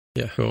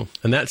 Yeah, cool.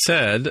 And that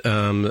said,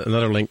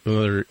 another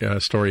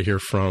story here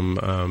from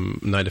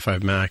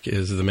 9to5Mac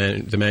is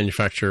the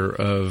manufacturer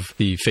of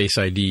the Face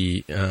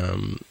ID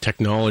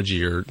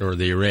technology or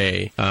the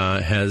array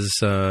has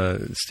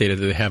stated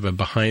that they have a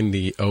behind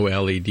the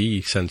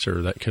OLED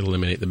sensor that could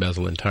eliminate the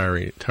bezel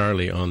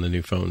entirely on the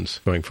new phones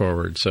going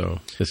forward. So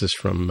this is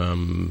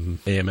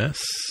from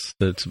AMS,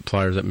 the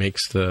supplier that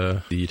makes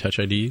the Touch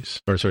IDs,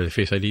 the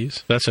Face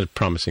IDs. That's a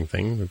promising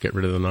thing. We'll get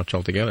rid of the notch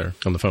altogether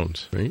on the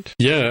phones, right?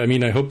 Yeah, I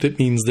mean, I hope that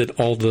means that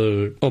all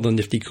the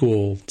nifty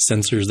cool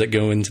sensors that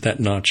go into that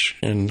notch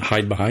and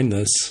hide behind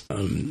this,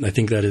 I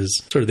think that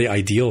is sort of the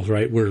ideal,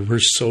 right? We're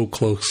so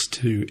close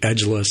to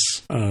edgeless.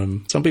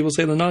 Some people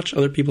say the notch,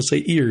 other people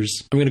say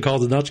ears. I'm going to call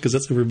it the notch because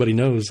that's what everybody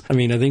knows. I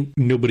mean, I think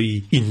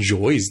nobody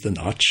enjoys the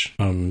notch.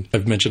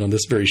 I've mentioned on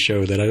this very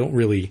show that I don't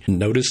really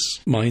notice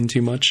mine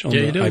too much on the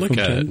you don't iPhone look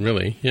at 10. it,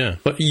 really. Yeah.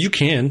 But you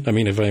can. I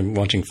mean, if I'm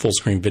watching full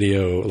screen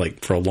video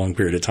like for a long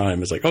period of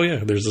time, it's like, oh yeah,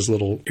 there's this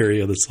little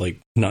area that's like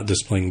not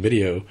displaying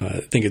video.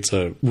 I think it's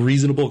a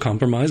reasonable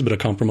compromise, but a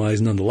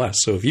compromise nonetheless.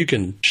 So if you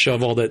can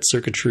shove all that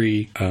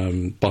circuitry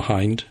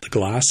behind the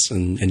glass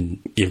and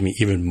give me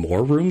even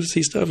more room to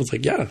see stuff, it's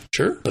like, yeah,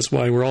 sure. That's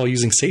why we're all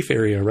using Safe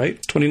Area, right?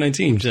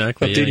 2019.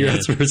 Exactly. Update your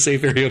apps for a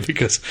Safe Area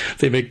because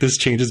they make this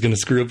change is going to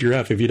screw up your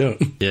app if you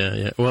don't.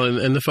 Yeah. Well,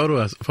 and the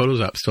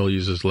Photos app still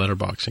uses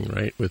letterboxing,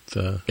 right? With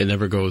it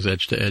never goes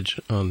edge to edge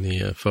on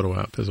the Photo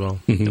app as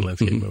well in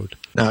landscape mode.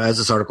 Now, as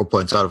this article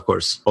points out, of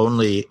course,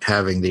 only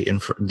having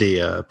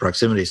the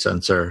proximity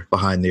sensor sensor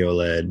behind the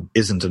OLED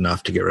isn't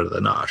enough to get rid of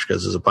the notch,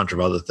 because there's a bunch of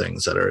other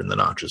things that are in the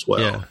notch as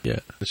well. Yeah,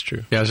 that's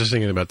true. Yeah, I was just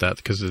thinking about that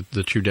because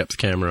the true depth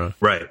camera.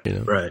 Right.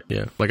 Right.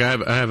 Yeah. Like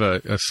I have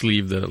a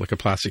sleeve like a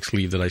plastic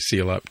sleeve that I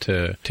seal up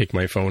to take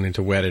my phone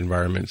into wet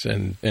environments,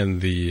 and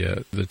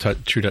the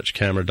True Depth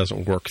camera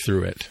doesn't work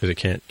through it because it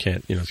can't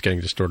it's getting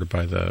distorted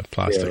by the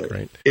plastic,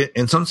 right?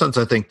 In some sense,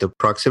 I think the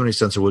proximity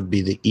sensor would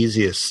be the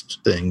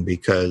easiest thing,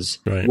 because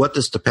what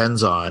this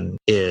depends on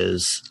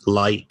is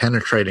light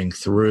penetrating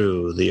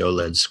through the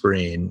OLED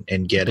screen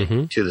and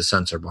getting to the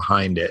sensor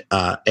behind it.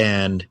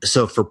 And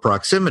so for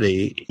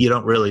proximity, you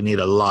don't really need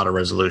a lot of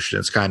resolution.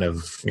 It's kind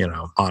of,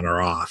 on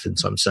or off in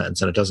some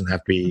sense, and it doesn't have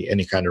to be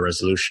any kind of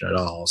resolution at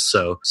all.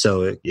 So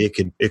it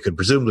could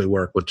presumably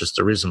work with just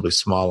a reasonably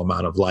small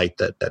amount of light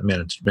that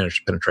managed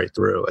to penetrate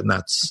through, and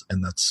that's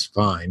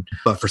fine.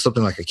 But for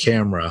something like a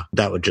camera,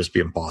 that would just be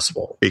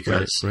impossible,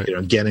 because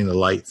getting the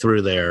light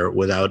through there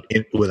without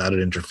it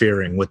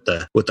interfering with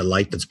the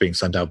light that's being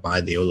sent out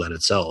by the OLED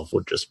itself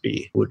would just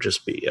be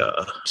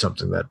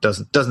something that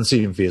doesn't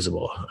seem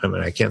feasible. I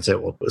mean, I can't say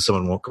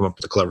someone won't come up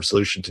with a clever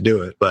solution to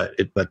do it, but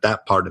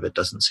that part of it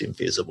doesn't seem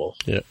feasible.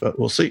 Yeah, but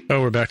we'll see.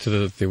 Oh, we're back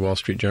to the Wall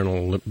Street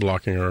Journal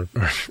blocking our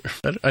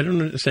I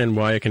don't understand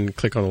why I can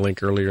click on a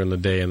link earlier in the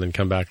day and then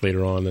come back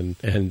later on and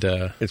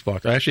it's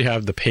blocked. I actually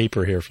have the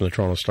paper here from the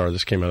Toronto Star.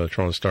 This came out of the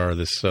Toronto Star.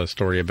 This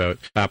story about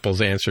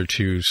Apple's answer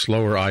to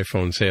slower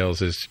iPhone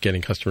sales is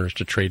getting customers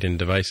to trade in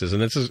devices,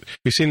 and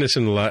we've seen this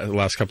in the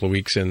last couple of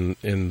weeks in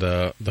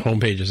the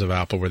homepages of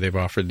Apple, where they've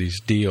offered these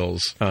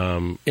deals,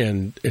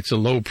 and it's a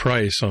low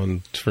price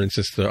on, for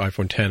instance, the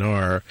iPhone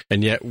XR,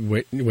 and yet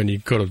when you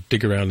go to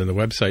dig around in the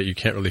website, you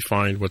can't really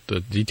find what the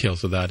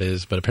details of that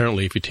is. But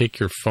apparently, if you take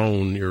your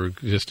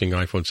existing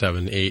iPhone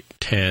 7, 8,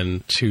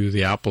 10 to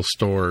the Apple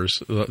stores,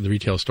 the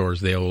retail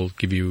stores, they'll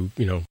give you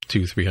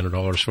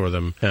 $200-$300 for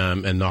them,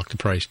 and knock the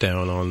price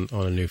down on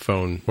a new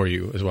phone for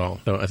you as well.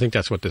 So I think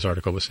that's what this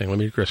article was saying. Let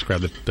me just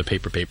grab the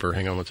paper.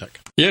 Hang on one sec.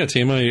 Yeah,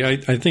 Tim, I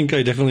think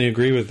I definitely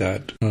agree with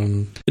that.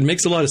 It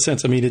makes a lot of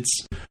sense. I mean,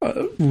 it's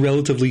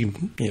relatively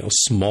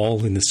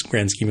small in this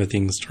grand scheme of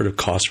things, sort of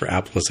cost for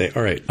Apple to say,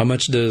 all right, how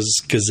much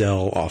does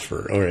Gazelle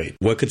offer? All right,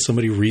 what could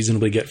somebody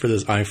reasonably get for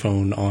this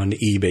iPhone on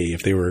eBay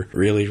if they were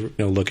really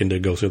looking to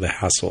go through the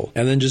hassle?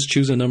 And then just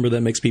choose a number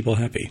that makes people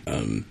happy.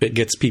 It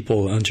gets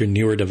people onto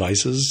newer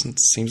devices. It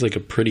seems like a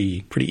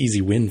pretty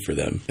easy win for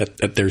them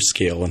at their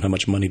scale and how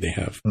much money they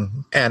have.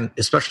 Mm-hmm. And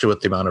especially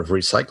with the amount of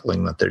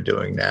recycling that they're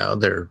doing now,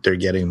 they're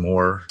getting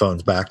more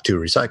phones back to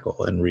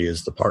recycle and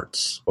reuse the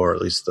parts, or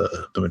at least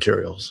the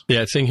materials.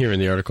 Yeah, it's saying here in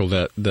the article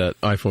that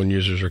iPhone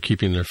users are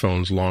keeping their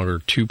phones longer,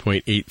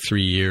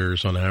 2.83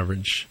 years on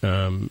average.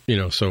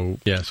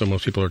 So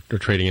most people are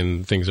trading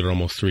in things that are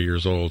almost 3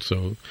 years old.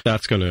 So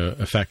that's going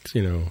to affect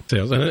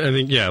sales. And I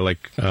think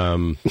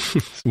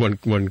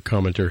one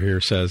commenter here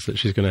says that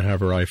she's going to have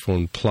her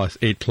iPhone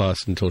 8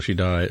 Plus until she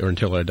dies, or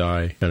until I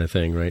die, kind of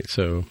thing, right?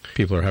 So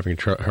people are having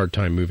a hard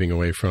time moving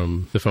away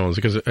from the phones,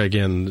 because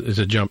again, it's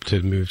a jump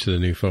to move to the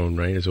new phone,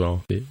 right? As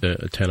well, the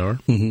XR.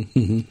 Mm-hmm,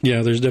 mm-hmm.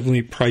 Yeah, there's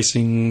definitely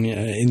pricing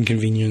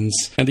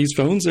inconvenience, and these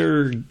phones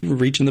are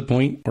reaching the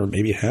point, or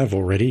maybe have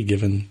already,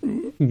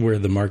 given where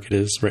the market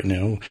is right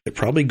now. They're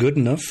probably good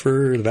enough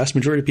for the vast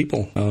majority of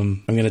people.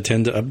 I'm going to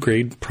tend to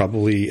upgrade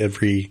probably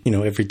every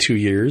 2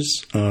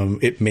 years.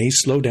 It may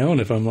slow down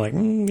if I'm like, I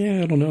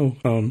don't know.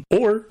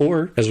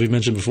 Or as we've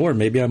mentioned before,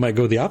 maybe I might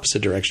go the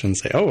opposite direction and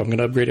say, I'm going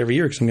to upgrade every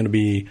year because I'm going to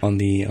be on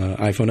the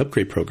iPhone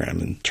upgrade program,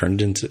 and turn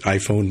it into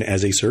iPhone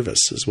as a service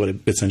is what it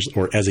essentially,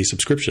 or as a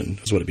subscription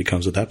is what it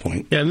becomes at that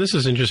point. Yeah, and this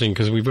is interesting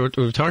because we've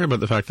talked about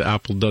the fact that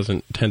Apple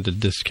doesn't tend to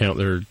discount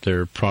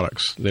their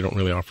products. They don't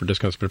really offer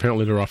discounts, but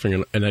apparently they're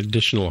offering an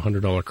additional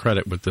 $100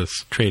 credit with this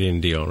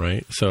trade-in deal,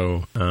 right?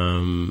 So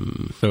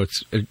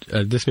it's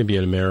this may be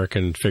an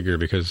American figure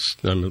because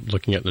I'm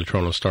looking at the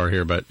Toronto Star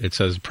here, but it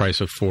says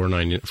price of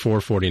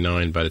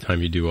 $449 by the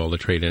time you do all the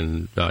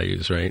trade-in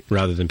values, right?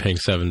 Rather than paying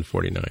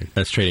 $749.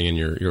 That's trading in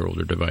your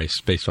older device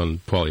based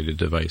on quality of the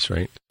device,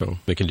 right? So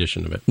the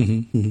condition of it.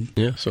 Mm-hmm, mm-hmm.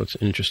 Yeah, so it's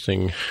an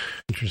interesting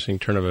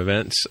turn of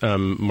events.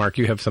 Mark,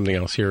 you have something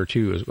else here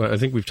too. I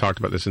think we've talked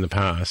about this in the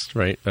past,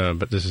 right?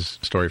 But this is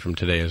a story from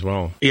today as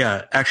well.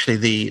 Yeah, actually,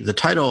 the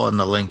title on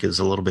the link is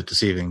a little bit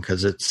deceiving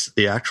because it's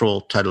the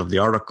actual title of the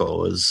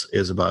article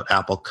is about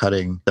Apple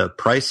cutting the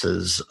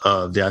prices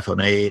of the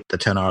iPhone 8, the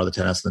XR, the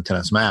XS, and the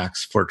XS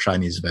Max for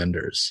Chinese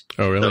vendors.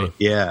 Oh, really? So,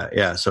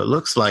 yeah. So it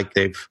looks like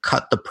they've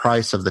cut the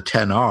price of the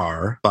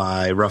XR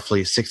by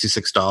roughly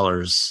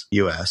 $66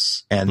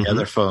 US, and the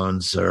other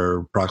phones are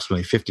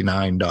approximately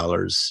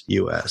 $59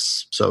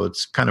 US. So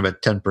it's kind of a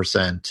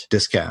 10%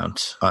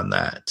 discount on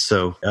that.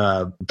 So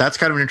that's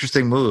kind of an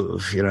interesting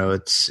move.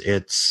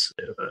 It's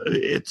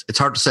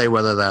hard to say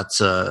whether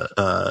that's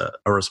a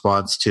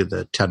response to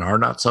the XR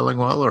not selling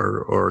well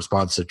or a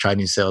response to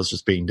Chinese sales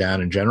just being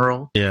down in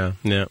general. Yeah.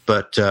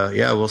 But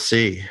we'll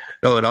see.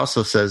 Oh, it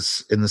also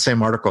says in the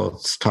same article,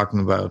 it's talking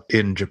about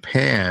in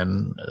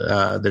Japan,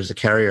 there's a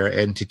carrier,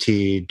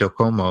 NTT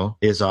Docomo,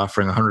 is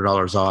offering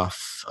 $100 off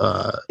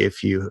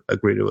if you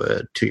agree to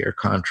a 2-year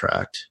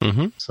contract.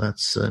 Mm-hmm. So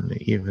that's an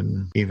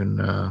even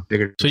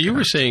bigger. So you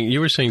were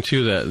saying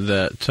too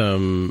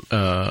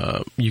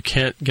that you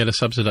can't get a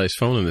subsidized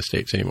phone in the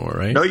States anymore,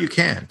 right? No, you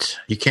can't.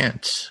 You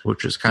can't,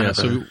 which is kind of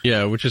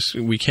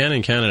we can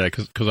in Canada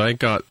because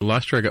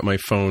last year I got my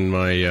phone,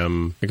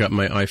 I got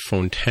my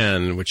iPhone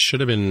 10, which should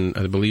have been,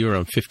 I believe,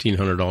 around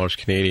 $1,500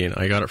 Canadian.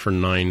 I got it for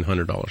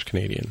 $900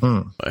 Canadian,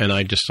 and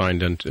I just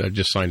signed into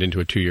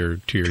a 2-year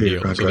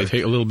deal. Contract. So they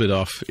take a little bit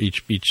off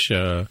each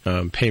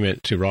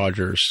payment to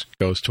Rogers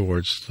goes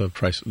towards the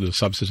price,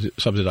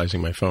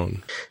 subsidizing my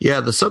phone. Yeah,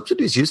 the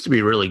subsidies used to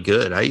be really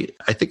good. I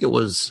think it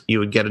was you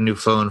would get a new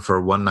phone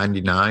for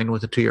 $199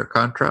 with a 2-year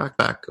contract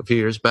back a few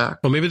years back.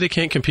 Well, maybe they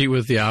can't compete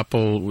with the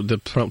Apple, the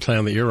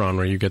plan that you're on,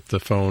 where you get the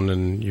phone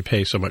and you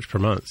pay so much per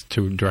month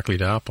directly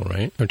to Apple,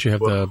 right? Don't you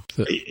have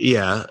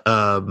Yeah.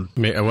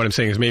 What I'm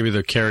saying is maybe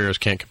the carriers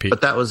can't compete.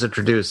 But that was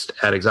introduced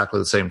at exactly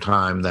the same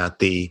time that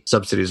the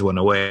subsidies went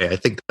away. I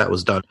think that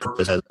was done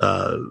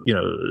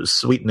to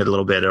sweeten it a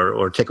little bit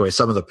or take away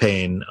some of the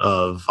pain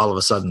of all of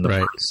a sudden the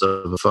price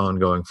of a phone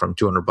going from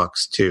 $200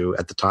 to,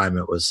 at the time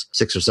it was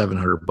 $600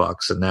 or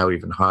 $700 and now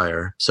even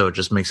higher. So it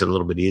just makes it a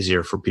little bit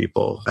easier for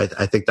people.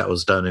 I think that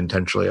was done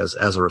intentionally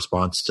as a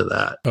response to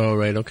that. Oh,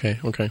 right. Okay.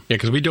 Yeah,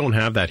 because we don't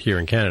have that here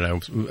in Canada,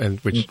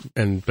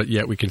 but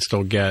yet we can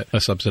still get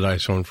a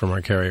subsidized phone from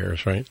our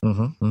carriers, right?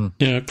 Mm-hmm.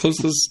 Yeah,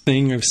 closest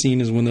thing I've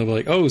seen is when they're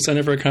like, "Oh, sign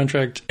up for a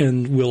contract,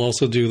 and we'll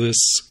also do this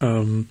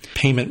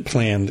payment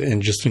plan,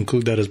 and just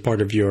include that as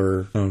part of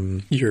your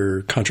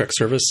contract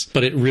service."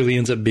 But it really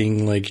ends up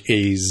being like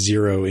a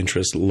 0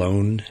 interest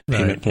loan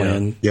payment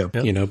plan. Yeah.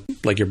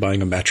 Like you're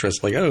buying a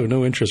mattress, like, oh,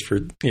 no interest for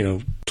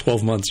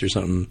 12 months or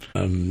something.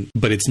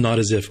 But it's not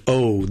as if,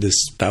 oh, this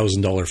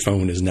 $1,000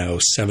 phone is now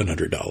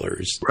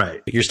 $700.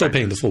 Right. You're still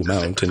paying the full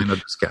amount. And a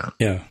discount.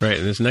 Yeah. Right.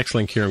 And this next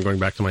link here, I'm going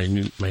back to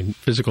my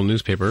physical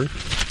newspaper.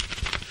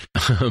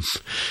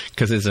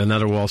 Because it's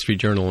another Wall Street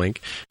Journal link.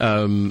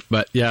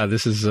 But yeah,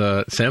 this is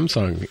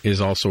Samsung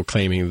is also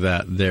claiming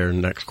that their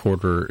next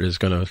quarter is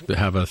going to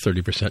have a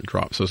 30%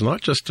 drop. So it's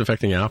not just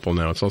affecting Apple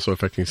now; it's also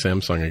affecting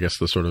Samsung. I guess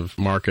the sort of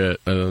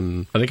market.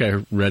 I think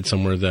I read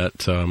somewhere that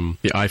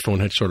the iPhone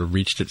had sort of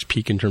reached its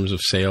peak in terms of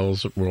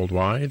sales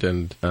worldwide,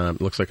 and it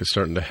looks like it's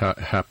starting to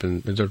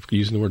happen. They're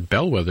using the word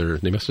bellwether.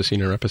 They must have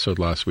seen our episode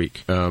last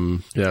week.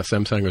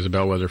 Samsung was a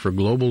bellwether for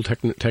global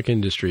tech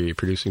industry,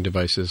 producing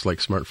devices like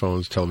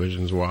smartphones, televisions,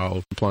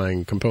 while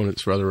supplying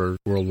components for other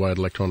worldwide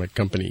electronic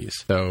companies.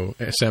 So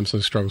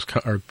Samsung's struggles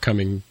are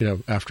coming,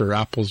 after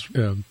Apple's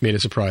made a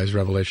surprise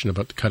revelation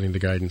about cutting the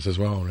guidance as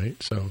well, right?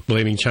 So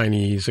blaming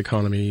Chinese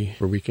economy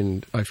for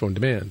weakened iPhone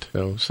demand.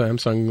 So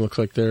Samsung looks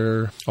like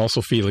they're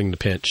also feeling the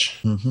pinch.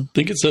 Mm-hmm. I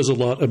think it says a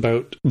lot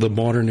about the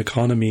modern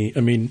economy. I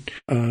mean,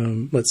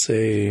 let's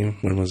say,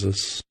 when was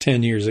this?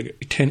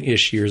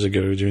 10-ish years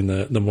ago, during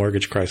the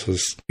mortgage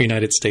crisis, the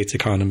United States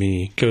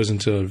economy goes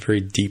into a very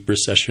deep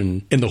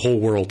recession, and the whole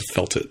world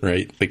felt it,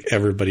 right? Like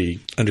everybody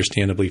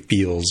understandably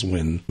feels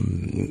when,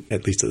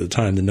 at least at the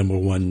time, the number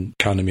one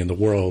economy in the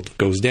world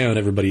goes down,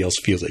 everybody else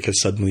feels it, because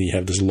suddenly you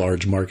have this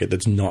large market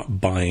that's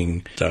not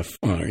buying stuff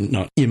or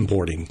not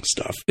importing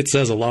stuff. It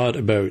says a lot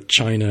about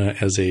China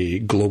as a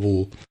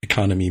global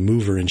economy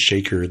mover and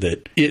shaker,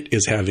 that it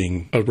is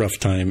having a rough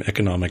time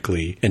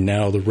economically, and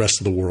now the rest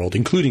of the world,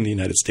 including the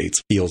United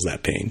States, feels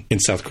that pain. In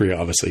South Korea,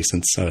 obviously,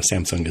 since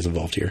Samsung is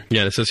involved here.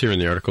 Yeah, it says here in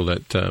the article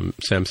that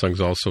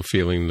Samsung's also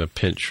feeling the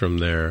pinch from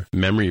their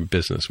memory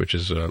business, which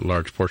is a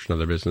large portion of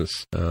their business.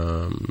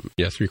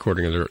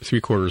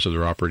 Three-quarters of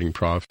their operating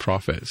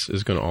profits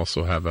is going to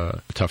also have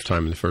a tough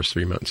time in the first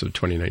 3 months of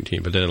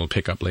 2019, but then it'll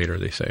pick up later,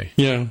 they say.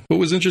 Yeah. What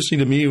was interesting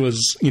to me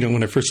was,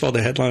 when I first saw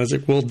the headline, I was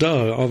like, well,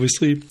 duh.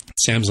 Obviously,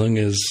 Samsung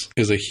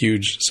is a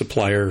huge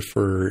supplier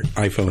for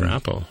iPhone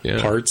Apple,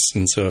 parts,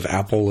 and so if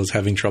Apple is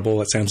having trouble,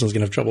 that Samsung's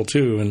going to have trouble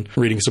too. And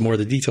reading some more of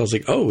the details,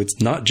 like, oh, it's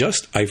not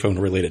just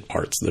iPhone-related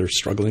parts. They're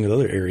struggling with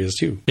other areas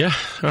too. Yeah.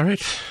 All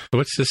right.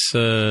 What's this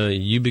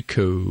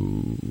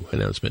Yubico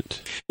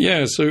announcement?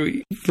 Yeah, so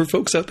for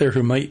folks out there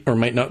who might or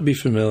might not be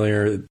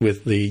familiar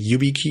with the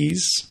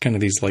YubiKeys, kind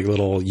of these like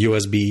little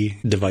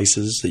USB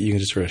devices that you can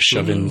just sort of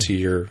shove into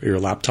your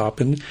laptop,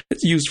 and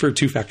it's used for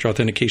two-factor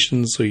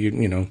authentication. So you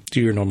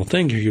do your normal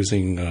thing. You're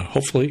using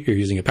hopefully you're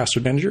using a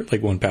password manager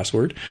like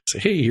 1Password. Say,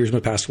 hey, here's my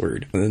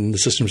password, and then the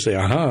system say,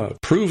 aha,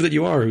 prove that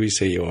you are who you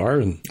say you are,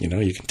 and you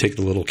can take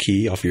the little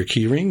key off your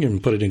key ring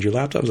and put it into your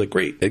laptop. I was like,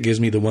 great, it gives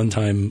me the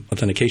one-time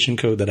authentication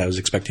code that I was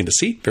expecting to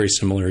see. Very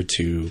similar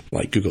to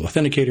like Google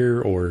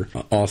Authenticator or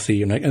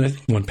Authy, and I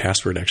think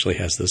 1Password actually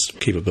has this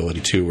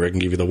capability too, where it can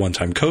give you the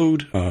one-time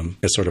code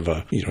as sort of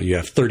a you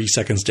have 30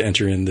 seconds to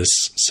enter in this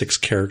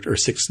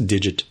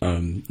 6-digit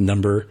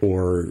number,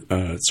 or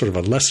sort of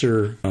a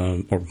lesser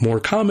or more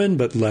common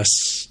but less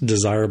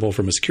desirable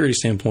from a security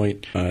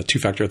standpoint.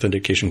 Two-factor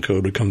authentication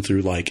code would come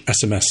through like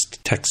SMS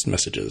text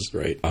messages,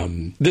 right?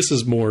 This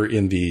is more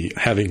in the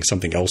having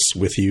something else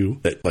with you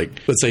that, like,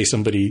 let's say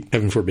somebody,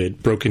 heaven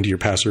forbid, broke into your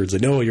passwords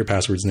and your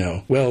passwords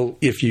now. Well,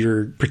 if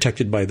you're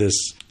protected by this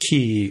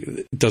key,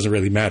 it doesn't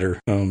really matter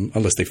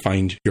unless they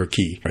find your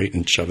key, right,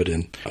 and shove it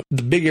in.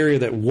 The big area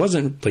that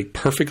wasn't like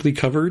perfectly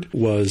covered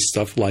was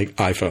stuff like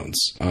iPhones.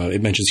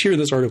 It mentions here in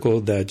this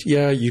article that,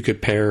 yeah, you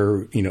could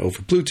pair,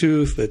 over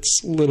Bluetooth.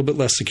 It's a little bit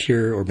less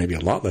secure, or maybe a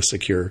lot less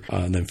secure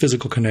than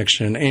physical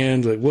connection.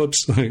 And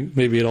whoops,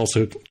 maybe it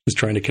also is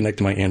trying to connect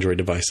to my Android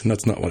device, and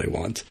that's not what I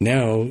want.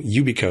 Now,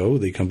 Yubico,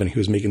 the company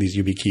who's making these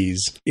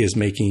YubiKeys, is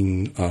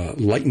making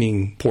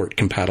Lightning port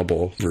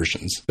compatible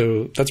versions.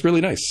 So that's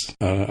really nice.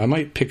 I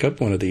might pick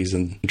up one of these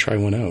and try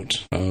one out.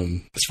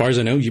 As far as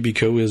I know,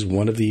 Yubico is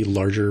one of the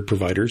larger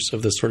providers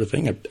of this sort of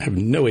thing. I have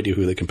no idea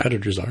who the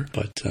competitors are,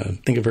 but I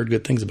think I've heard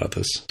good things about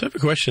this. I have a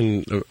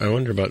question. I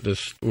wonder about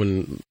this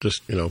when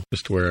just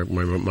where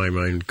my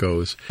mind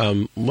goes.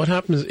 What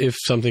happens if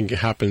something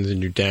happens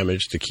and you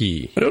damage the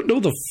key? I don't know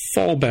the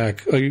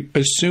fallback. I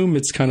assume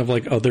it's kind of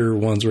like other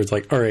ones where it's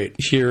like, all right,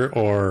 here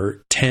are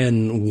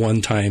 10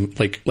 one-time,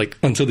 like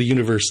until the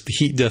universe, the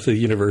heat death of the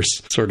universe,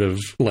 sort of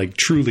like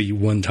truly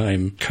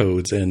one-time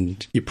codes,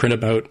 and you print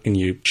them out and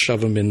you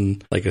shove them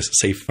in like a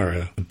safe or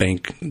a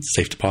bank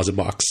safe deposit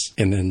box,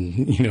 and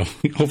then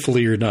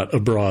hopefully you're not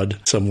abroad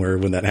somewhere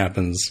when that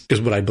happens,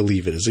 is what I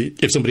believe it is.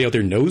 If somebody out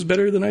there knows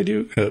better than I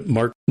do,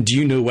 Mark, do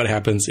you know what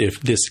happens if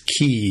this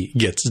key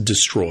gets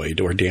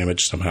destroyed or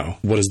damaged somehow?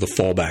 What is the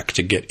fallback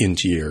to get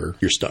into your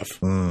stuff?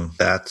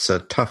 That's a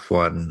tough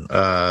one.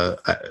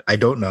 I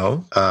don't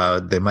know.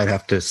 They might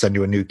have to send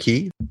you a new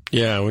key.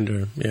 Yeah, I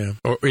wonder. Yeah,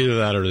 or either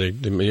that, or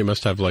they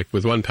must have, like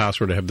with one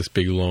password, they have this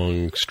big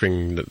long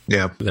string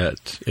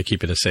that they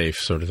keep in a safe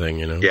sort of thing.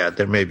 Yeah,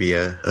 there may be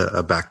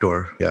a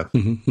backdoor. Yeah.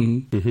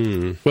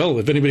 Well,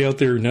 if anybody out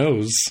there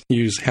knows,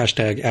 use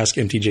hashtag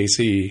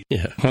AskMTJC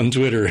on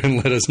Twitter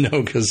and let us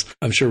know, because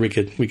I'm sure we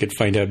could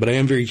find out. But I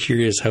am very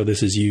curious how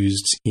this is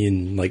used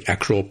in like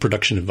actual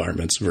production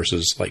environments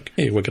versus like,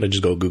 hey, what could I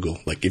just go Google?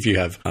 Like if you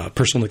have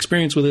personal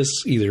experience with this,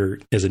 either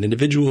as an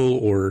individual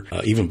or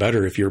even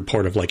better, if you're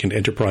part of like an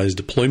enterprise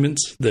deployment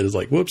that is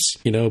like, whoops,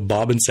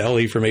 Bob and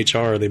Sally from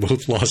HR, they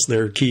both lost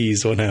their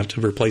keys, so I have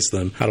to replace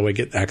them. How do I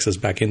get access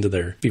back into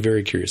there? Be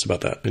very curious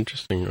about that.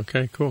 Interesting.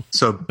 Okay, cool.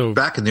 So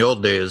back in the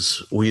old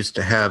days, we used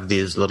to have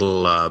these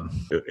little,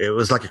 it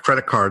was like a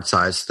credit card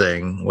size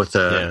thing with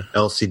a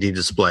LCD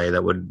display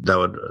that would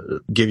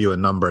give you a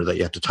number that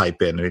you had to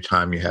type in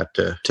anytime you had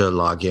to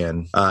log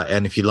in.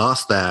 And if you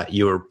lost that,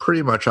 you were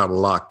pretty much out of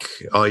luck.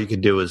 All you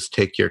could do is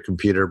take your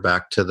computer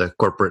back to the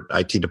corporate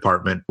IT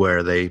department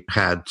where they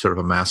had sort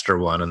of a master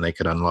one and they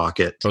could unlock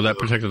it. Oh, that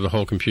protected the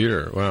whole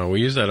computer. Wow.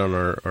 We use that on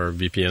our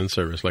VPN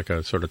service, like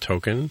a sort of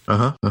token.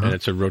 And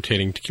it's a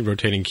rotating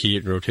key.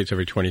 It rotates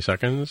every 20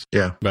 seconds.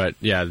 Yeah. But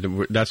yeah,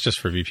 that's just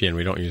for VPN.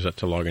 We don't use that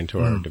to log into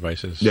our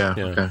devices. Yeah.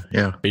 Okay.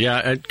 Yeah. But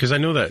yeah, because I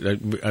know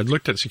that I'd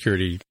looked at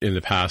security in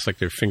the past, like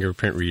their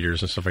fingerprint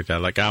readers and stuff like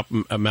that. Like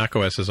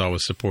macOS has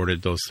always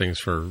supported those things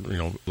for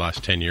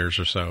last 10 years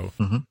or so,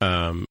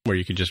 where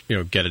you could just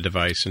get a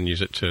device and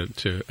use it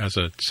to as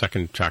a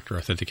second factor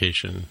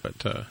authentication. But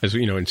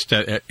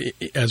instead,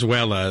 as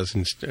well as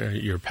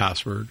your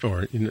password,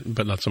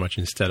 but not so much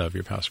instead of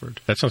your password.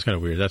 That sounds kind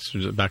of weird. That's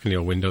back in the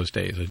old Windows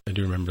days. I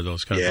do remember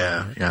those kind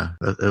of things. Yeah.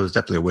 It was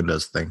definitely a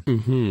Windows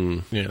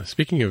thing. Yeah.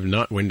 Speaking of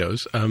not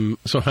Windows,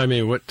 so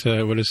Jaime, what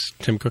has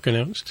Tim Cook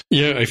announced?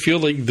 Yeah, I feel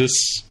like this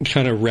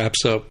kind of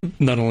wraps up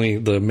not only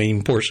the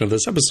main portion of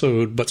this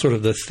episode, but sort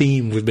of the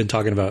theme we've been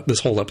talking about this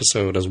whole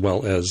episode, as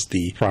well as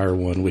the prior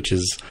one, which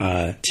is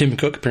Tim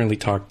Cook apparently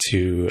talked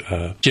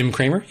to Jim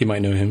Cramer. You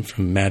might know him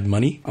from Mad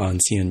Money on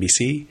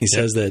CNBC. He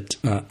says that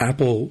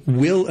Apple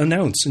will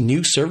announce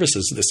new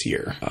services this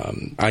year.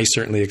 I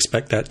certainly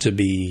expect that to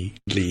be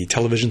the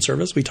television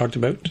service we talked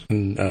about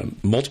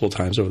multiple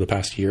times over the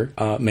past year.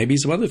 Maybe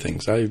some other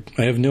things. I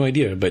have no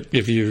idea. But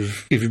if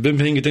you've been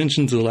paying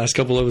attention to the last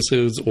couple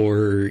episodes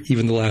or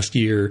even the last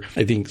year,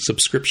 I think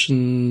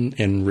subscription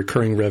and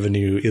recurring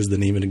revenue is the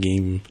name of the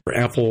game for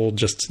Apple,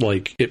 just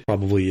like it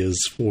probably is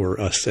for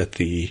us at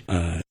the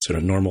sort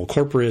of normal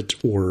corporate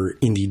or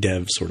indie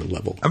dev sort of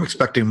level. I'm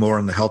expecting more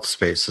in the health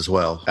space as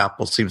well.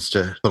 Apple seems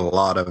to put a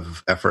lot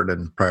of effort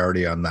and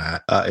priority on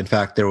that. In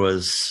fact, it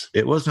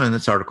wasn't in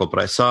this article,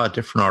 but I saw a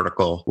different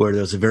article where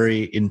there's a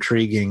very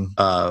intriguing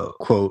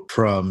quote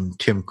from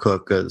Tim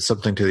Cook,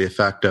 something to the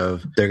effect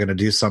of they're going to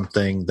do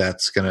something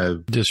that's going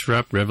to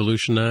disrupt,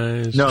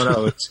 revolutionize.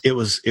 No, it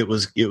was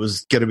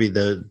going to be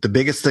the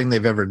biggest thing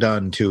they've ever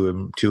done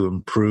to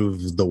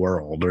improve the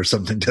world or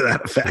something to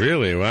that effect.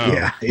 Really?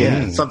 Wow.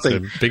 Yeah.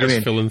 Something. The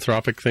biggest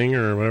philanthropic thing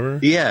or whatever.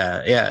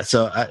 Yeah.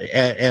 So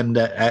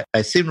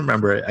I seem to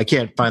remember. I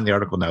can't find the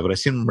article now, but I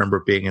seem to remember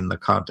it being in the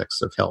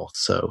context of health.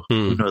 So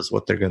who knows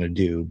what they're going to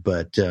do?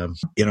 But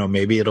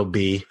maybe it'll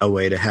be a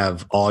way to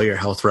have all your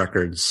health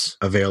records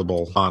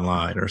available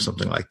online or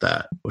something like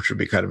that, which would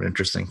be kind of an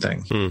interesting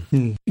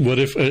thing. What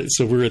if?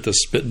 So we're at the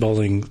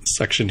spitballing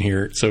section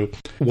here. So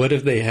what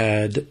if they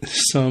had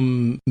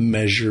some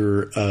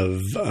measure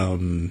of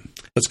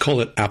let's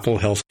call it Apple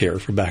Healthcare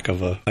for lack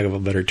of a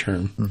better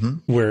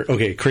term, where,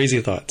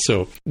 crazy thought.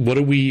 So what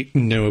do we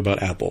know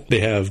about Apple? They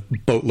have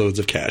boatloads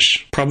of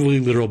cash, probably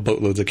literal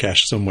boatloads of cash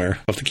somewhere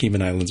off the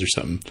Cayman Islands or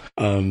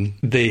something.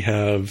 They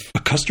have a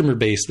customer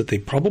base that they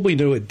probably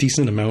know a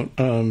decent amount,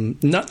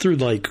 not through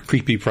like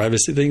creepy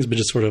privacy things, but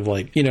just sort of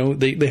like,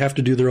 they have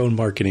to do their own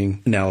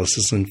marketing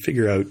analysis and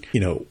figure out,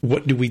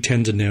 what do we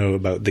tend to know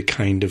about the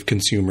kind of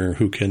consumer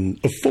who can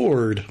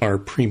afford our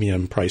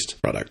premium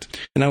priced product.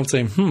 And I would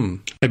say,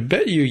 I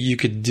bet you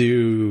could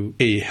do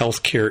a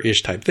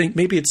healthcare-ish type thing.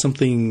 Maybe it's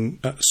something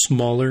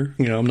smaller.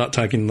 I'm not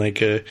talking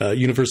like a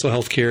universal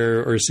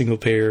healthcare or a single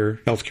payer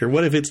healthcare.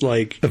 What if it's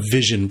like a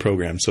vision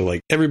program? So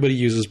like everybody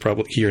uses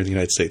probably here in the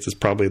United States, it's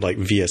probably like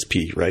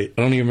VSP, right?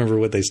 I don't even remember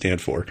what they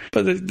stand for,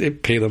 but they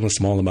pay them a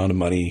small amount of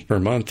money per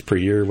month, per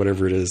year,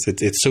 whatever it is.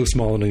 It's so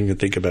small I don't even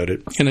think about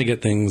it. And I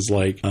get things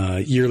like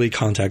yearly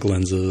contact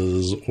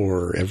lenses,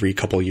 or every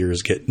couple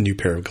years get new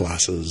pair of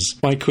glasses.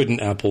 Why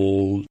couldn't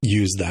Apple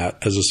use that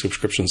as a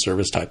subscription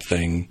service type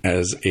thing?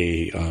 As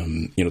a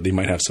they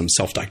might have some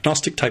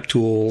self-diagnostic type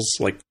tools,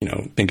 like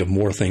think of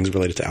more things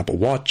related to Apple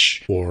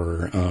Watch,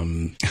 or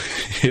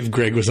if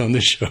Greg was on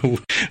this show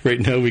right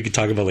now, we could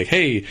talk about like,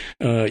 hey,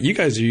 you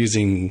guys are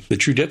using the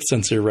True Depth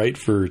sensor, right,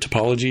 for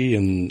topology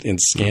and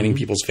scanning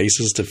people's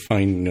faces to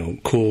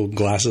find cool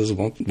glasses.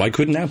 Well, why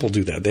couldn't Apple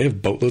do that? They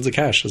have boatloads of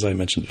cash, as I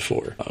mentioned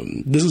before.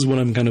 This is what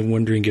I'm kind of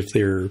wondering if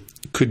there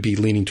could be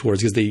leaning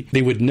towards, because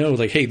they would know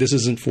like, hey, this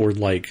isn't for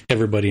like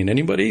everybody and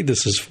anybody.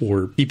 This is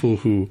for people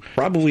who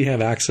probably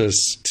have access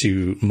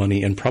to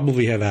money and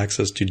probably have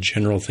access to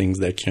general things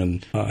that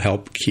can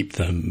help keep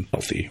them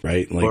healthy,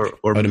 right? Like,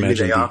 or maybe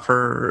they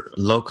offer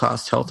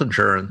low-cost health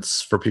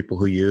insurance for people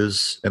who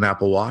use an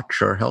Apple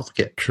Watch or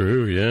HealthKit.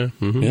 True, yeah.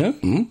 Mm-hmm. Yeah.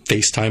 Mm-hmm.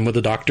 FaceTime with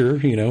a doctor,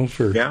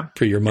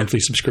 for your monthly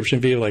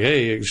subscription fee. Like,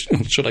 hey,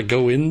 should I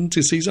go in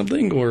to see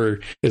something? Or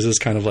is this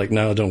kind of like,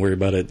 no, don't worry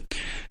about it.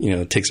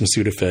 Take some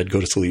Sudafed, go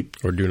to sleep.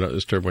 Or do not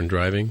disturb when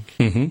driving.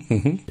 Mm-hmm,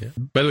 mm-hmm. Yeah.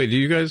 By the way, do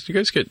you guys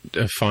get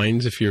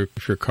fines if you're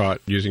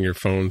caught using your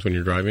phones when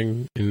you're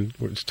driving in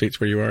states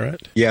where you are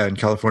at? Yeah, in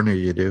California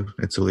you do.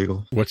 It's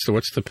illegal. What's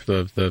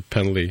the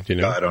penalty? Do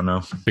you know? I don't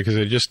know, because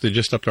they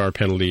just upped our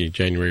penalty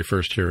January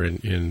 1st here in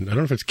I don't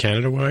know if it's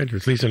Canada wide, or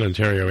at least in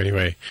Ontario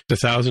anyway.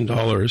 It's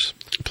 $1,000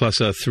 plus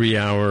a 3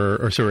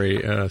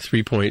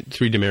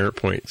 demerit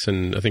points,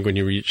 and I think when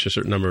you reach a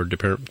certain number of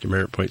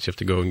demerit points, you have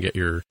to go and get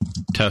your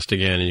test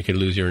again, and you can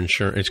lose your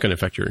insurance. It's going to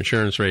affect your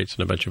insurance rates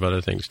and a bunch of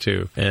other things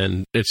too.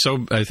 And it's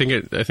so I think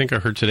I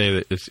heard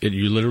today that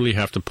you literally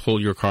have to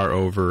pull your car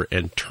over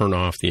and turn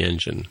off the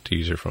engine to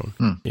use your phone.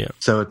 Yeah.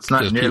 So it's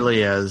not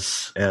nearly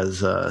as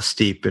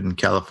steep in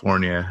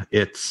California.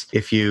 It's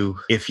if you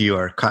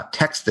are caught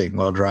texting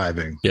while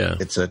driving,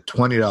 it's a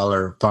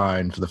 $20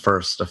 fine for the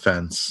first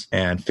offense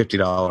and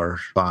 $50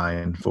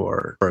 fine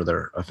for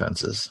further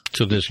offenses.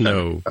 So there's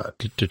no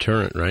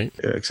deterrent, right?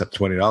 Except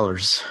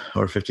 $20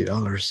 or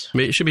 $50. I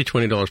mean, it should be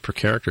 $20 per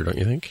character, don't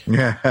you think?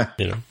 Yeah.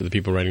 For the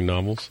people writing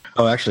novels.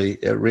 Oh, actually,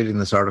 reading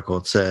this article,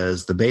 it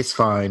says the base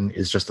fine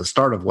is just the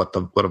start of what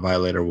a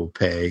violator will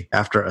pay.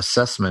 After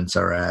assessments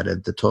are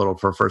added, the total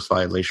for a first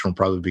violation will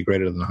probably be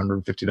greater than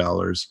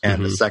 $150,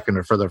 and a second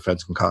or further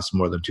offense can cost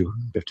more than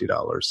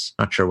 $250.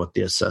 Not sure what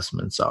the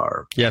assessments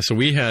are. Yeah, so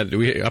we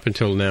up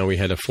until now we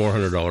had a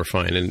 $400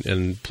 fine,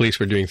 and police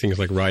were doing things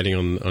like riding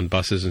on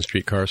buses and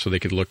streetcars so they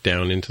could look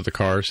down into the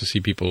cars to see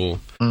people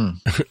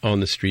on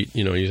the street,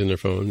 using their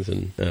phones,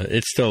 and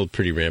it's still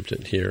pretty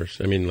rampant here.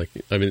 I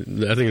think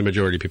the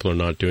majority of people are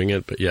not doing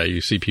it, but yeah,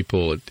 you see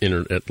people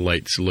at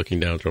lights looking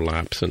down at their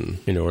laps, and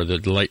or the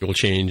light will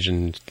change,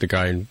 and the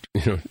guy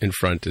in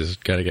front has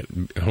got to get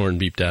horn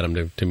beeped at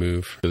him to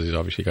move because he's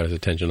obviously got his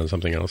attention on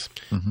something else.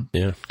 Mm-hmm.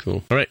 Yeah,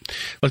 cool. All right,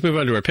 let's move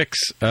on to our picks.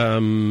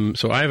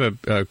 So I have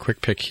a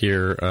quick pick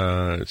here.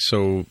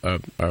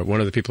 One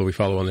of the people we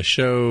follow on the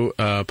show,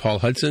 Paul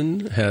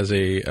Hudson, has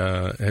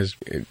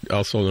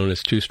also known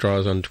as Two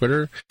Straws on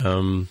Twitter,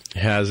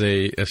 has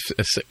a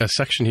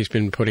section he's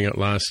been putting out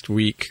last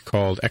week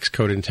called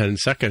Xcode in 10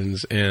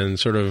 seconds, and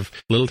sort of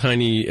little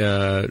tiny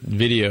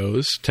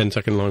videos,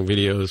 10-second long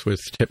videos with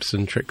tips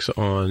and tricks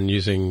on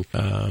using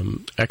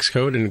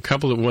Xcode. And a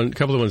couple of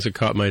ones that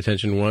caught my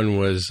attention. One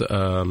was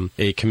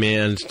a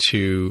command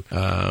to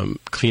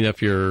clean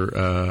up your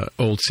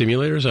old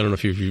simulators. I don't know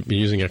if you've been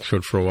using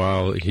Xcode for a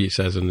while. He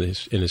says in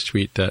his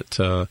tweet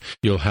that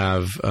you'll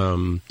have a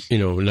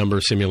number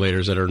of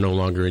simulators that are no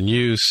longer in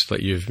use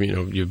that you've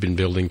been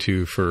building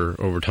to for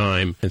over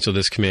time. And so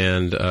this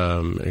command,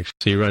 so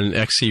you run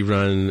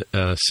xcrun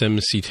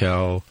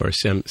simctl or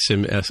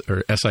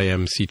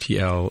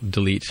simctl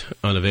delete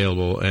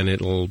unavailable, and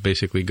it'll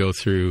basically go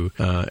through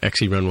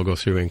xcrun will go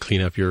through and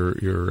clean up your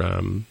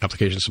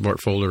application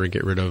support folder and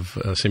get rid of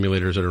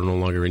simulators that are no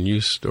longer in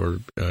use or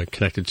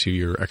connected to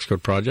your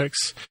Xcode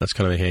projects. That's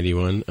kind of a handy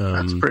one.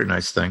 That's a pretty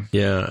nice thing.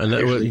 Yeah, and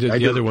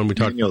the other one we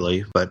talked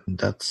manually, but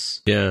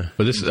that's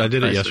but I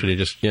did it yesterday.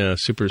 Just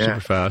super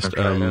fast.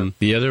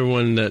 The other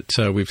one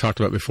that we've talked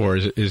about before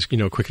is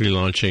quickly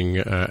launching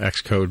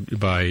Xcode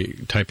by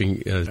typing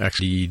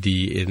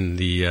xcd in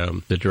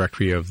the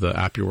directory of the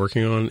app you're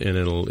working on, and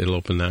it'll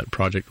open that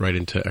project right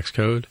into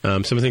Xcode.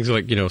 Some things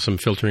like some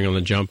filtering on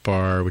the jump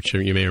bar, which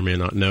you may or may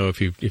not know.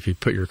 If you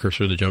put your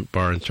cursor to the jump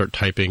bar and start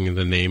typing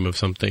the name of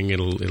something,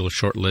 it'll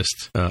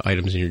shortlist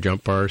items in your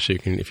jump bar. So you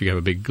can, if you have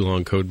a big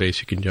long code base,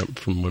 you can jump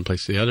from one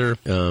place to the other.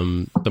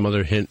 Some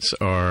other hints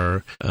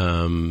are,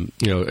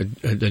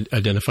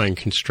 identifying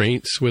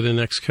constraints within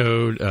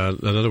Xcode.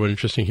 Another one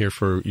interesting here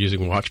for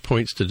using watch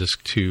points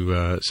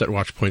to set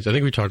watch points. I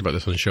think we talked about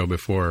this on the show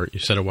before. You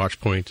set a watch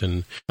point,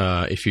 and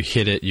if you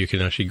hit it, you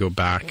can actually go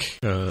back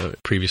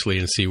previously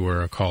and see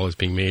where a call is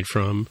being made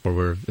from, or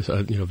where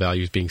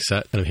value is being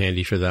set. Kind of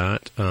handy for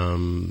that.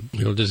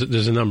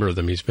 There's a number of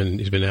them. He's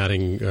been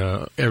adding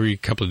every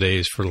couple of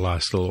days for the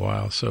last little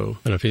while. So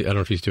I don't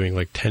know if he's doing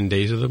like 10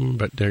 days of them,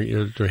 but they're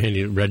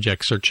handy.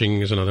 Regex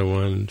searching is another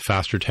one.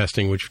 Faster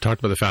testing, which we've talked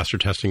about the faster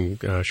testing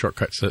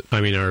shortcuts that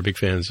are big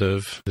fans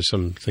of. There's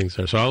some things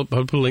there. So I'll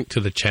put a link to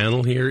the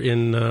channel here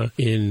in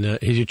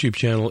his YouTube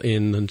channel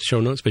in the show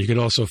notes, but you can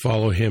also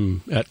follow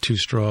him at Two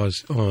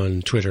Straws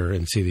on Twitter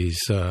and see these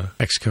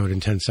Xcode in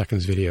 10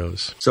 seconds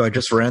videos. So I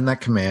just ran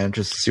that command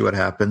just to see what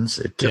happens.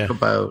 It took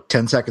about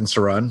 10 seconds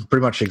to run,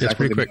 pretty much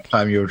exactly the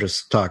time you were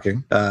just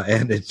talking.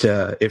 And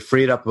it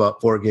freed up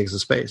about 4 gigs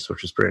of space,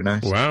 which is pretty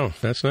nice. Wow,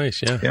 that's nice.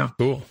 Yeah.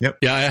 Cool. Yep.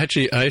 Yeah, I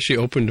actually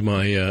opened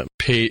my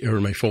page or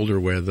my folder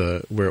where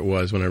it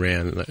was when I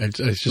ran. I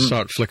just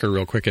saw it flicker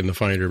real quick in the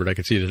Finder, but I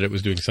could see that it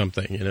was doing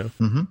something,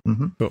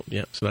 Cool.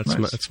 Yeah. So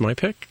that's my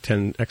pick.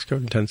 Xcode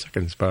in 10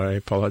 seconds by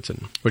Paul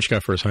Hudson. What you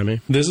got for us,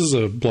 Jaime? This is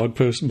a blog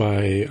post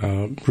by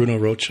Bruno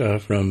Rocha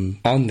from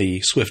on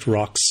the Swift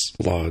Rocks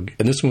blog,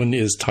 and this one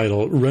is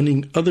titled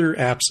 "Running Other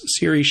Apps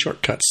Siri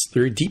Shortcuts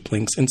Through Deep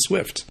Links in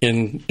Swift."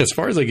 And as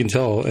far as I can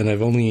tell, and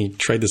I've only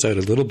tried this out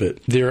a little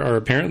bit, there are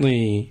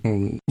apparently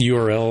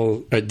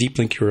deep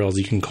link URLs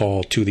you can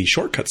call to the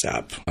Shortcuts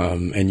app,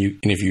 and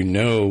if you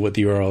know what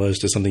the URL is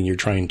to something you're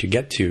trying to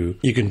get to,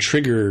 you can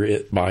trigger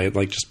it by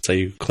just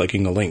say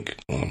clicking a link.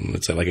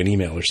 Let's say like an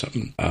email or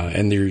something.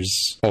 And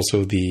there's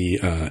also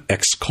the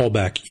X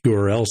callback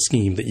URL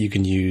scheme that you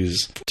can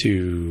use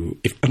to.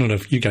 I don't know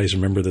if you guys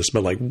remember this,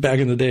 but like back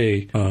in the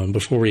day,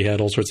 before we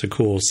had all sorts of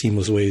cool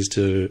seamless ways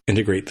to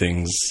integrate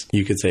things,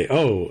 you could say,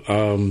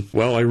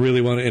 I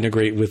really want to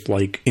integrate with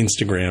like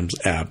Instagram's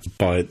app,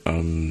 but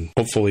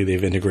hopefully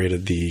they've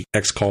integrated the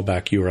X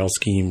callback URL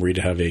scheme where you'd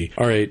have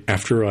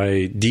after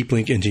I deep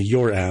link into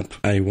your app,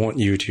 I want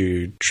you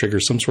to trigger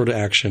some sort of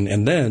action,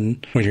 and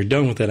then when you're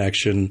done with that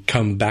action,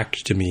 come back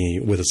to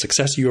me with a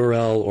success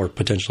URL or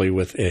potentially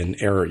with an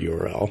error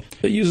URL.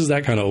 It uses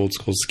that kind of old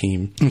school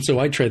scheme. And so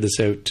I tried this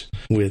out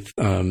with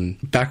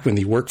back when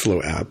the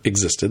Workflow app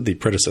existed, the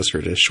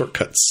predecessor to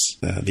Shortcuts,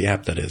 the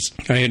app that is.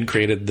 I had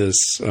created this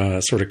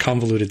sort of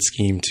convoluted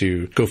scheme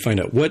to go find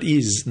out what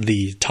is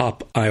the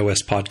top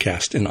iOS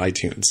podcast in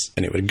iTunes.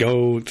 And it would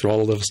go through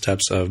all of those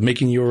steps of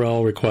making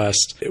URL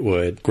request. It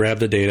would grab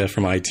the data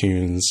from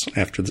iTunes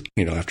after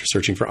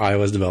searching for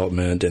iOS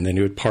development, and then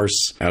it would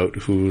parse out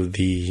who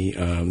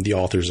the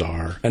authors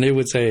are. And it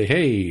would say,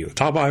 hey, the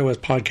top iOS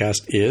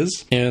podcast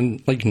is,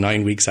 and like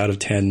 9 weeks out of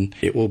 10,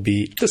 it will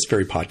be this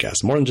very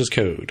podcast, More Than Just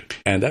Code.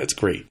 And that's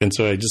great. And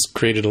so I just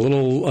created a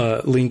little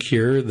link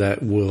here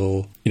that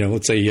will,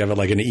 let's say you have it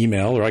like an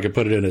email, or I could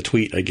put it in a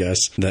tweet, I guess,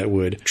 that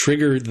would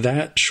trigger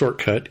that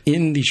shortcut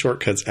in the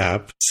Shortcuts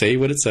app, say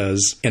what it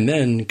says, and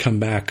then come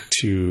back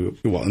to,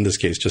 in this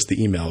case, just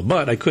the email.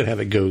 But I could have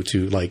it go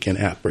to like an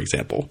app, for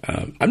example.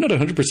 I'm not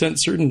 100%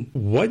 certain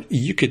what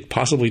you could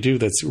possibly do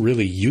that's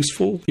really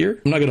useful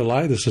here. I'm not going to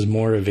lie, this is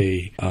more of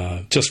a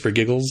just for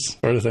giggles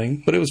sort of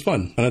thing, but it was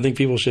fun. And I think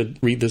people should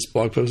read this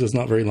blog post. It's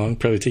not very long,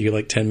 probably take you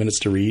like 10 minutes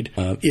to read.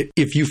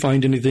 If you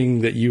find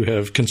anything that you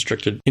have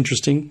constructed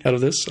interesting out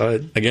of this,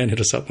 again, hit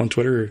us up on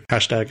Twitter,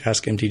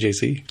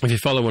 #AskMTJC. If you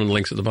follow one of the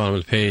links at the bottom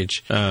of the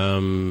page,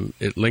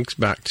 it links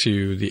back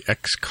to the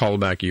X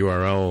callback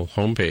URL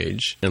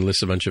homepage and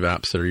lists a bunch of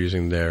apps that are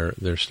using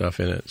their stuff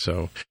in it.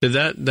 So did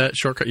that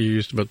shortcut you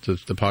used about the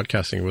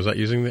podcasting, was that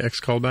using the X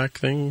callback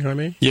thing,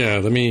 Jaime? Yeah,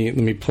 let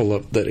me pull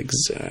up that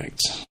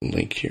exact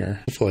link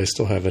here. Hopefully I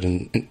still have it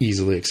in an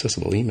easily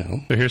accessible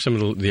email. So here's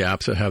some of the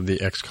apps that have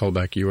the X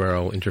callback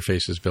URL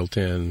interfaces built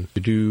in.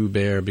 To-Do,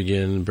 Bear,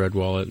 Begin, Bread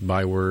Wallet,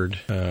 Byword,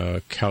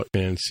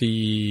 Couchman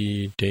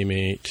C,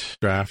 Daymate,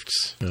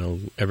 Drafts,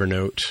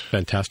 Evernote,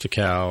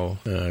 Fantastical,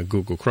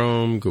 Google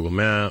Chrome, Google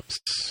Maps,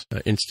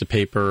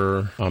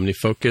 Instapaper,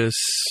 OmniFocus,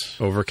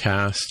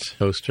 Overcast,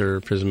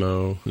 Toaster,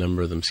 Prismo, a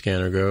number of them,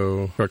 Scanner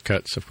Go,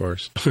 Shortcuts, of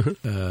course,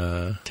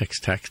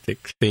 Text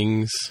Tactic,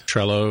 Things,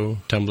 Trello,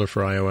 Tumblr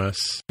for iOS,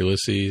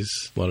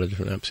 Ulysses, a lot of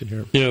different apps in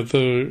here. Yeah,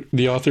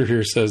 the author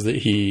here says that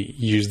he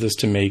used this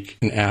to make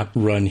an app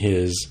run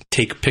his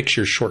take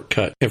picture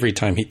shortcut every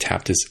time he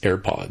tapped his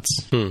AirPods.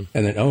 And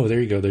then, there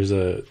you go. There's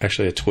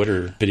actually a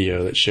Twitter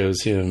video that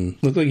shows him,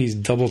 look like he's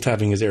double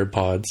tapping his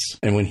AirPods.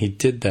 And when he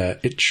did that,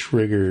 it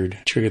triggered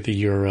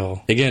the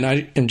URL. Again,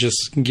 I am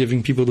just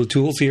giving people the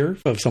tools here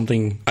of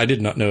something I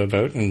did not know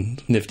about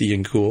and nifty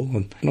and cool.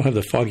 And I don't have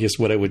the foggiest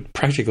what I would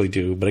practically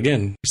do. But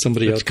again,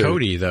 somebody it's out there.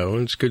 Cody, though.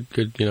 It's good,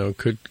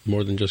 could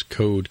more than just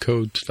code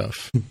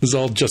stuff. It's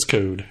all just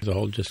code. It's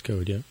all just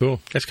code, yeah. Cool.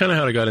 That's kind of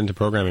how I got into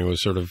programming,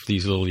 was sort of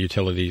these little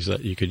utilities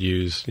that you could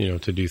use,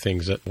 to do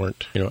things that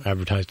weren't,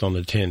 advertised on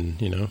the tin,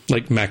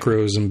 Like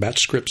macros and batch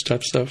scripts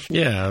type stuff?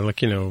 Yeah,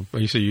 like, I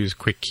used to use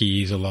Quick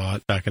Keys a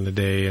lot back in the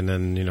day, and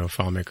then,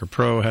 FileMaker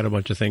Pro had a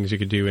bunch of things you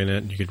could do in it,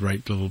 and you could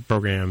write little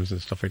programs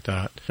and stuff like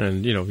that.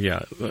 And,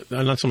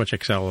 not so much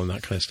Excel and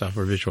that kind of stuff,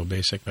 or Visual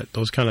Basic, but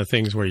those kind of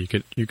things where you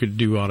could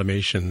do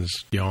automations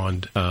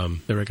beyond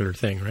the regular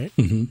thing, right?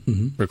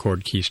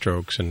 Record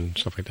keystrokes and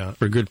stuff like that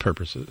for good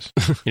purposes,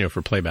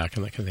 for playback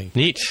and that kind of thing.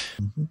 Neat.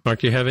 Mark,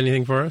 do you have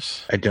anything for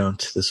us? I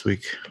don't this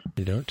week.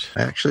 You don't?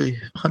 I actually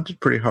hunted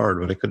pretty hard,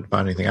 but I couldn't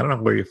find anything. I don't know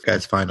where you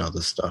guys find all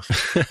this stuff.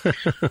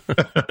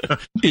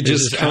 It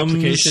just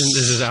There's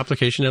this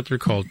application out there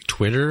called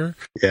Twitter.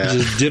 Yeah.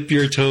 Just dip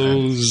your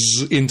toes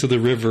into the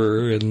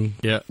river and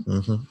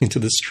into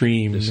the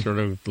stream. Just sort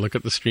of look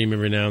at the stream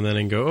every now and then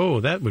and go, oh,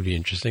 that would be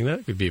interesting.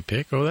 That could be a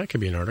pic. Oh, that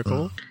could be an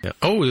article. Yeah.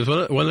 Oh,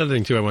 there's one other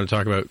thing, too, I want to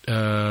talk about.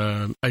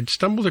 I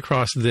stumbled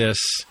across this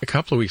a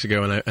couple of weeks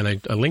ago, and I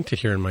linked it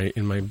here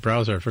in my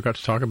browser. I forgot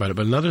to talk about it.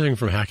 But another thing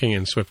from Hacking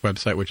in Swift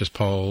website, which is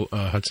Paul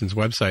Hudson's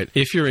website,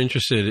 if you're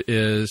interested,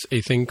 is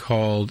a thing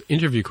called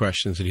interview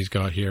questions that he's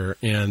got here.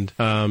 And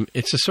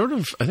it's a sort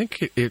of, I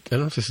think, I don't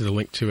know if this is a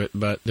link to it,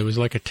 but there was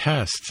like a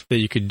test that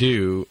you could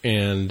do,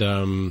 and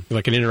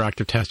like an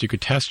interactive test. You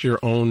could test your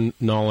own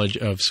knowledge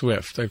of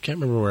Swift. I can't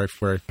remember where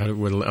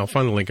I'll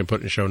find the link and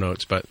put it in show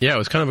notes. But yeah, it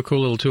was kind of a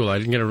cool little tool. I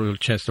didn't get a real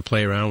chance to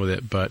play around with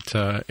it, but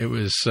it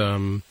was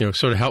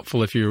sort of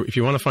helpful if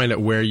you want to find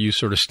out where you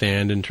sort of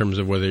stand in terms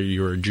of whether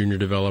you're a junior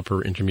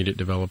developer, intermediate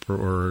developer,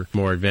 or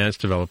more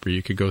advanced developer.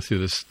 You could go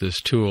through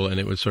this tool, and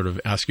it would sort of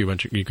ask you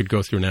you could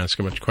go through and ask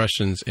a bunch of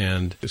questions,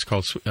 and it's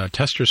called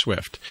Test Your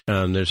Swift.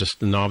 There's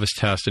just a novice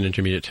test, an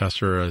intermediate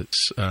test, or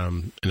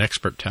an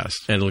expert test,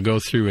 and it'll go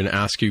through and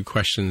ask you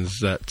questions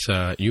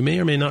that you may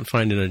or may not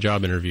find in a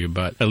job interview,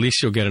 but at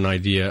least you'll get an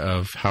idea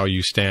of how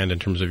you stand in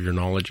terms of your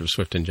knowledge of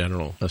Swift in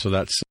general. So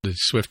that's the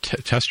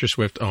Test Your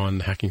Swift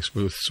on Hacking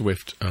Swift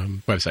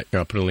website.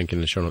 I'll put a link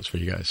in the show notes for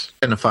you guys.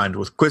 And I find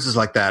with quizzes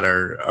like that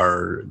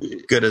are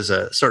good as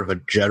a sort of a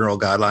general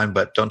guideline,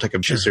 but don't take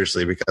them too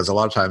seriously, because a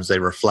lot of times they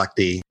reflect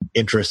the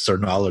interests or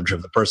knowledge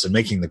of the person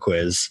making the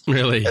quiz.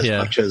 Really,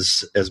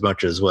 as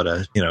much as what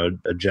a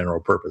general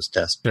purpose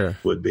test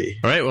would be.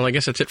 All right. Well, I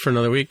guess that's it for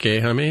another week,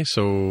 Jaime?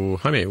 So,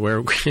 Jaime,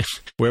 where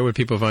would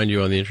people find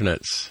you on the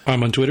internets?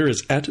 I'm on Twitter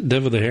as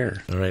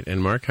 @DevOfTheHair. All right.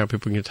 And Mark, how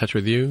people can get in touch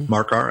with you?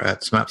 Mark R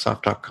at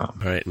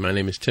smapsoft.com. All right. My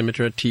name is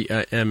Timitra,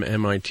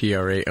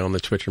 TIMMITRA. On the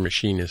Twitter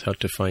machine is how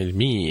to find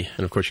me.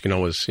 And of course, you can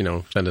always,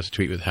 send us a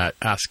tweet with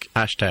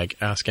hashtag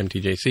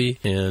AskMTJC.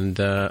 And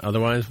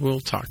otherwise, we'll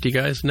talk to you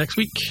guys next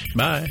week.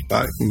 Bye.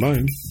 Bye.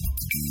 Bye.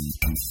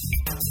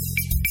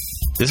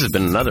 This has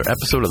been another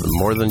episode of the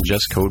More Than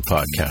Just Code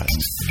podcast.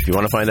 If you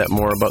want to find out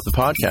more about the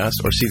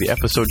podcast or see the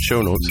episode show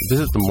notes,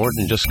 visit the More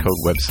Than Just Code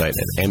website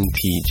at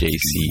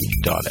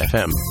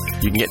mtjc.fm.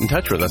 You can get in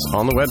touch with us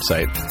on the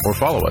website or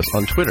follow us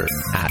on Twitter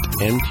at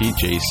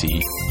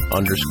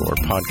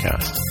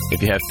mtjc_podcast.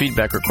 If you have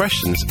feedback or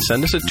questions,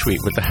 send us a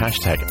tweet with the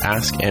hashtag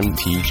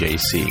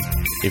AskMTJC.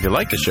 If you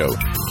like the show,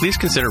 please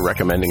consider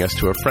recommending us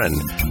to a friend,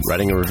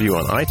 writing a review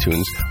on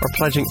iTunes, or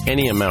pledging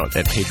any amount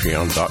at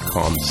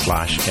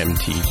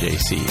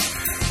patreon.com/mtjc.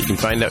 You can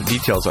find out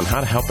details on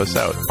how to help us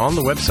out on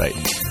the website,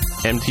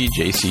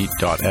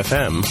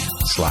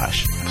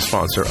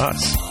 mtjc.fm/sponsor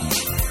us.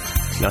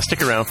 Now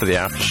stick around for the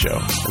after show,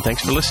 and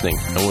thanks for listening,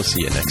 and we'll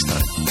see you next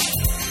time.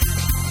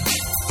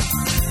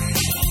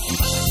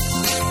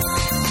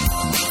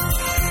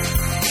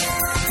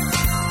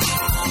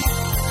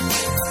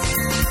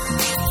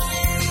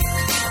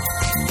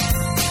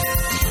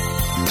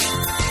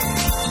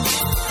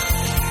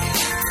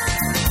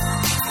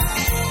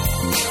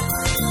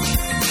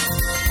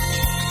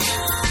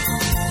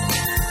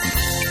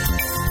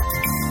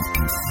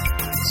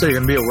 So you're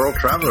going to be a world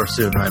traveler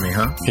soon, Jaime,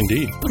 huh?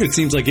 Indeed. It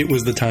seems like it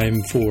was the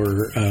time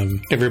for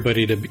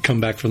everybody to come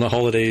back from the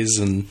holidays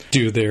and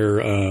do their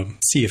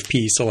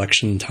CFP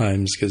selection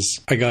times, because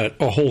I got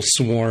a whole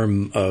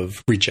swarm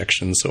of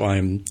rejections. So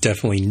I'm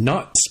definitely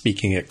not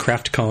speaking at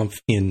CraftConf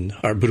in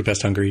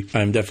Budapest, Hungary.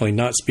 I'm definitely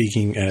not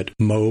speaking at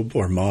MOB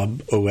or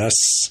Mob OS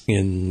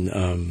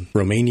in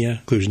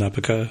Romania,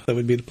 Cluj-Napoca. That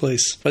would be the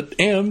place. But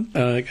am,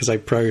 because I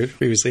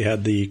previously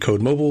had the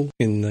Code Mobile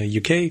in the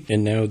UK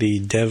and now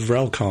the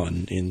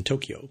DevRelCon in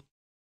Tokyo.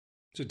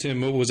 So,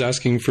 Tim, what was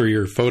asking for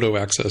your photo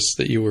access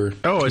that you were...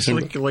 Oh, it's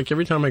like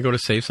every time I go to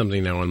save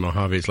something now on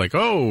Mojave, it's like,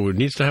 oh, it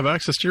needs to have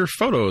access to your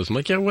photos. I'm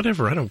like, yeah,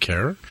 whatever. I don't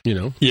care,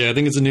 Yeah, I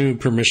think it's a new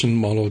permission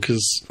model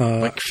because...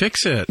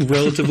 fix it.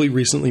 Relatively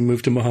recently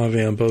moved to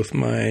Mojave on both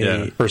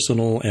my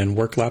personal and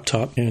work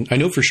laptop. And I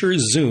know for sure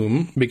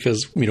Zoom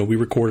because, we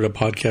recorded a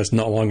podcast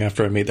not long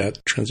after I made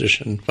that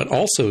transition. But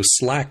also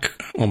Slack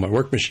on my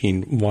work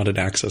machine wanted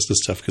access to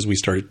stuff because we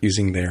started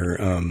using their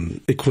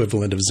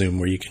equivalent of Zoom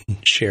where you can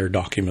share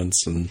documents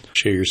and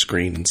share your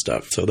screen and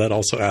stuff. So that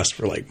also asked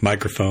for like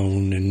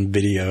microphone and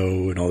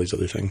video and all these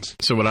other things.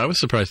 So what I was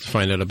surprised to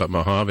find out about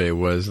Mojave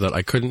was that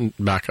I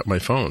couldn't back up my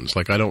phones.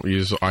 Like I don't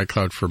use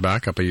iCloud for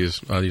backup. I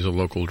use a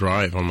local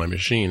drive on my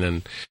machine,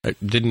 and it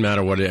didn't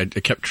matter what I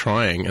kept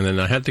trying. And then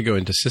I had to go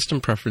into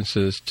System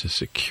Preferences to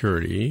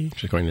Security,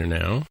 which is going there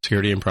now,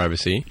 Security and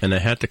Privacy, and I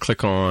had to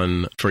click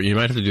on, you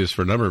might have to do this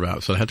for a number of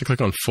apps, so I had to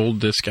click on Full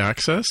Disk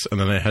Access, and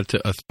then I had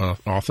to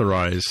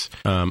authorize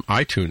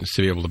iTunes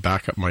to be able to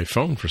back up my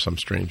phone for some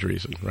strange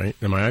reason, right?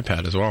 And my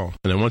iPad as well.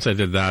 And then once I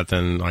did that,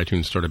 then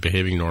iTunes started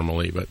behaving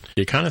normally, but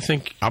you kind of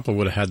think Apple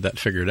would have had that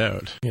figured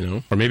out, you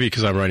know? Or maybe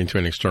because I'm writing to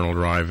an external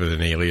drive with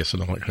an alias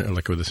and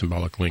like with a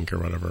symbolic link or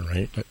whatever,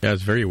 right? But yeah,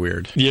 it's very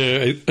weird.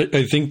 Yeah,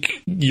 I think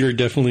you're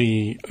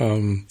definitely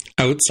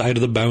outside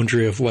of the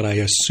boundary of what I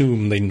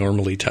assume they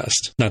normally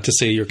test. Not to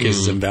say your case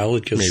is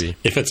invalid, because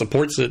if it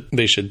supports it,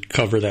 they should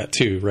cover that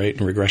too, right?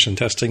 In regression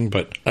testing,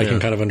 but I can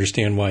kind of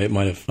understand why it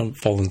might have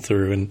fallen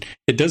through. And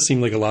it does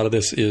seem like a lot of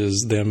this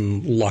is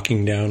them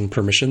locking down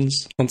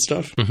permissions on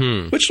stuff,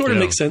 which sort of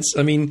makes sense.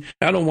 I mean,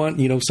 I don't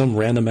want, some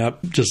random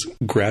app just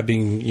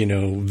grabbing,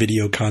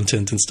 video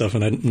content and stuff,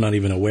 and I'm not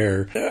even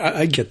aware.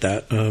 I get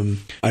that.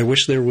 I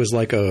wish there was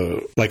like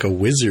a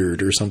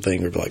wizard or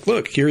something, or like,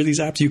 look, here are these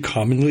apps you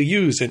commonly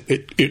use, and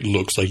it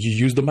looks like you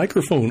use the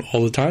microphone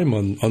all the time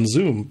on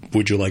Zoom.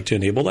 Would you like to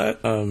enable that?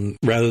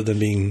 Rather than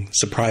being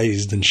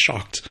surprised and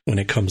shocked when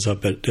it comes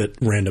up at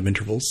random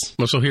intervals.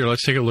 Well, so here,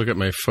 let's take a look at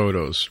my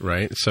photos,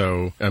 right?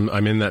 So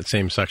I'm in that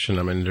same section.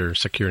 I'm under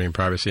Security and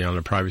Privacy on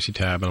the Privacy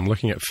tab, and I'm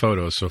looking at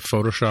photos. So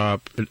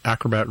Photoshop,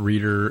 Acrobat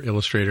Reader,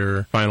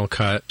 Illustrator, Final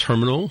Cut,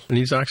 Terminal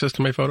needs access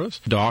to my photos.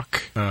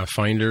 Doc,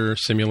 Finder,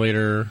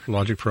 Simulator,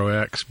 Logic Pro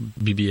X,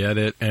 BB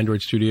Edit,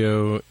 Android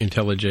Studio,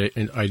 IntelliJ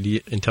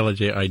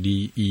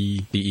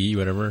IDE,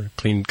 whatever.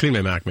 Clean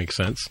My Mac makes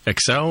sense.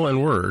 Excel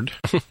and Word,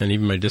 and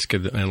even my disk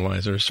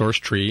analyzer,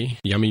 SourceTree,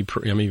 Yummy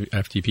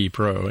FTP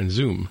Pro, and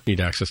Zoom need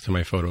access to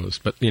my photos.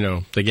 But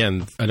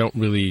again, I don't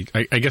really.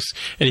 I guess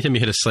anytime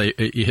you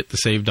hit the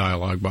save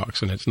dialog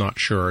box and it's not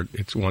sure,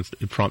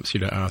 it prompts you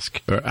to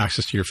ask or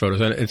access to your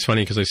photos. And it's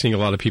funny because I've seen a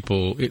lot of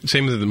people.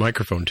 Same with the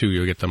microphone too.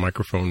 You'll get the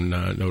microphone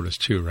notice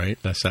too, right?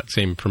 That's that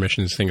same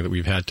permissions thing that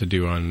we've had to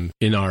do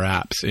in our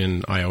apps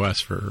in iOS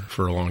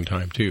for a long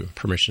time too.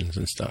 Permissions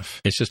and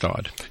stuff. It's just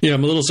odd. Yeah,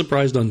 I'm a little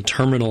surprised on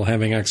Terminal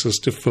having access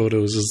to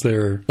photos. Is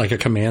there like a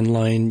command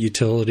line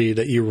utility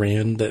that you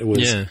ran that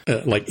was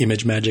like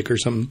ImageMagick or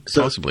something?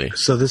 Possibly.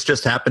 So this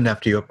just happened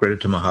after you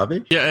upgraded to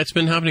Mojave? Yeah, it's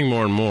been happening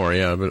more and more.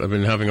 Yeah, but I've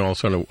been having all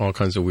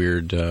kinds of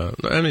weird.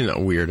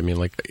 Not weird. I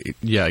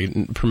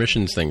mean,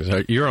 permissions things.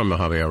 You're on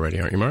Mojave already,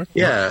 aren't you, Mark?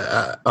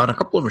 Yeah, on a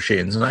couple of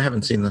machines, and I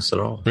haven't seen this at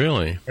all.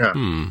 Really? Yeah.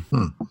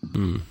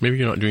 Maybe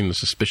you're not doing the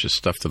suspicious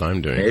stuff that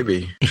I'm doing.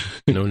 Maybe.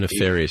 No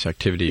nefarious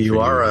activity. You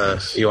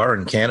are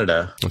in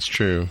Canada. That's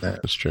true.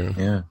 That's true.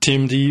 Yeah.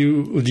 Tim, do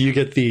you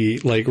get the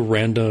like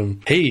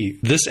random? Hey,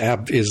 this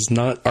app is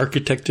not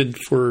architected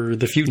for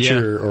the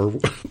future, or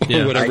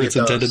whatever it's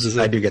intended to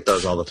say. I do get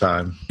those all the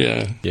time.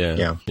 Yeah.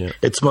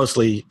 It's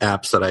mostly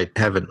apps that I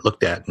haven't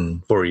looked at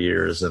in 4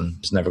 years and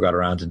just never got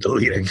around to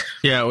deleting.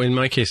 Yeah, well, in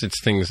my case,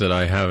 it's things that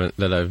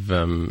I've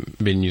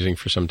been using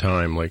for some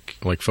time, like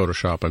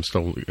Photoshop. I'm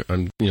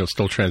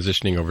still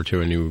transitioning over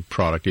to a new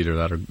product, either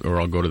that or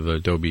I'll go to the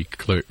Adobe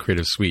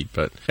Creative Suite.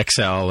 But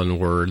Excel and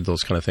Word,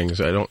 those kind of things,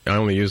 I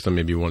only use them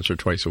maybe once or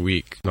twice a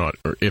week, or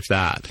if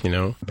that,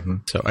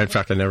 So in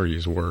fact, I never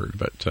use Word,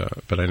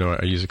 but I know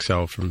I use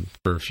Excel for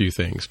a few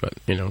things, but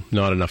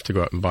not enough to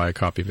go out and buy a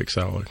copy of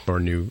Excel or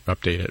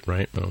update it,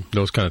 right? Well,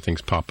 those kind of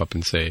things pop up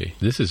and say,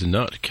 this is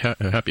not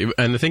happy.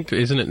 And the thing,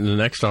 isn't it, in the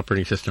next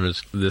operating system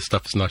is this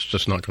stuff is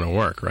just not going to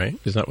work, right?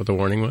 Is that what the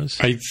warning was?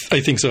 I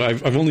think so.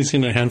 I've only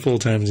seen it a handful of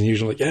times, and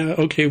usually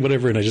okay,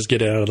 whatever, and I just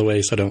get it out of the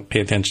way so I don't pay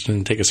attention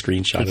and take a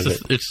screenshot of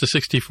it. It's the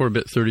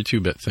 64-bit,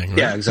 32-bit thing, right?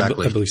 Yeah,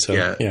 exactly. I believe so.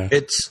 Yeah.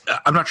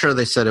 I'm not sure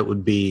they said it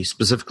would be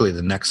specifically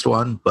the next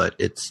one, but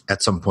it's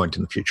at some point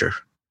in the future.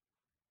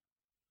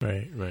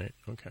 Right.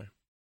 Okay.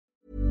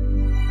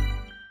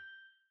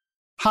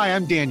 Hi,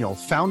 I'm Daniel,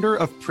 founder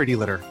of Pretty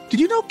Litter.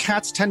 Did you know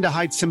cats tend to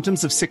hide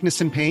symptoms of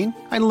sickness and pain?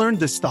 I learned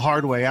this the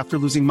hard way after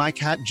losing my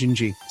cat,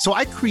 Gingy. So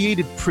I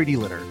created Pretty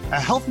Litter, a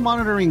health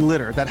monitoring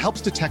litter that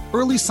helps detect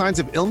early signs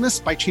of illness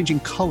by changing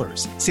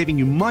colors, saving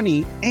you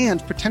money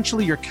and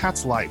potentially your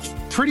cat's life.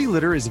 Pretty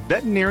Litter is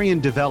veterinarian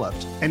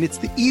developed, and it's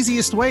the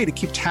easiest way to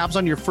keep tabs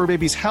on your fur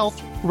baby's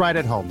health right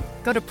at home.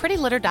 Go to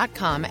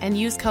prettylitter.com and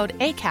use code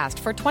ACAST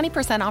for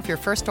 20% off your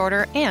first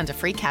order and a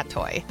free cat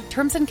toy.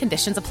 Terms and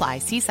conditions apply.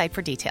 See site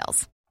for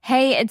details.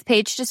 Hey, it's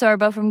Paige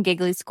DeSorbo from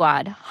Giggly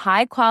Squad.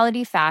 High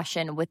quality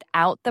fashion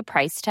without the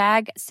price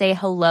tag. Say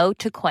hello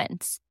to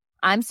Quince.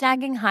 I'm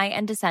snagging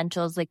high-end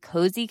essentials like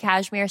cozy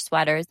cashmere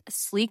sweaters,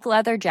 sleek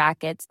leather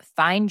jackets,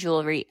 fine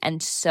jewelry,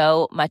 and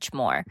so much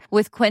more.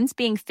 With Quince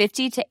being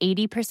 50 to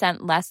 80%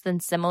 less than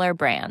similar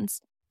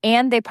brands.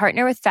 And they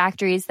partner with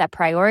factories that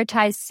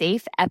prioritize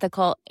safe,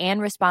 ethical, and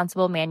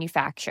responsible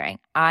manufacturing.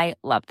 I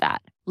love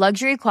that.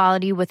 Luxury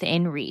quality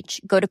within reach.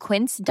 Go to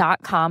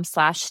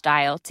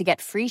quince.com/style to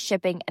get free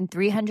shipping and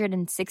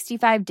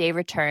 365-day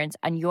returns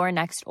on your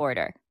next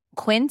order.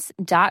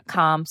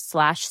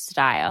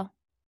 Quince.com/style.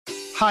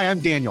 Hi,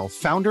 I'm Daniel,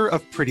 founder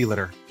of Pretty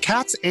Litter.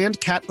 Cats and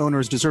cat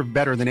owners deserve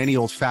better than any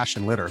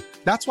old-fashioned litter.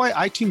 That's why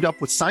I teamed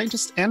up with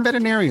scientists and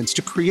veterinarians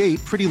to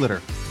create Pretty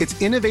Litter.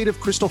 Its innovative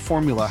crystal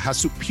formula has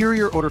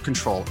superior odor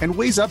control and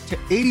weighs up to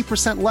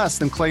 80% less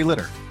than clay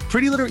litter.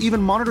 Pretty Litter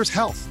even monitors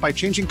health by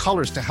changing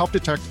colors to help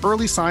detect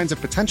early signs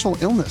of potential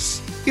illness.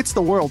 It's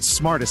the world's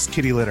smartest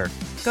kitty litter.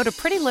 Go to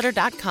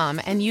prettylitter.com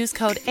and use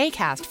code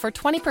ACAST for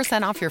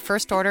 20% off your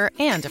first order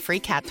and a free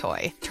cat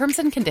toy. Terms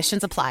and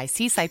conditions apply.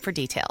 See site for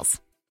details.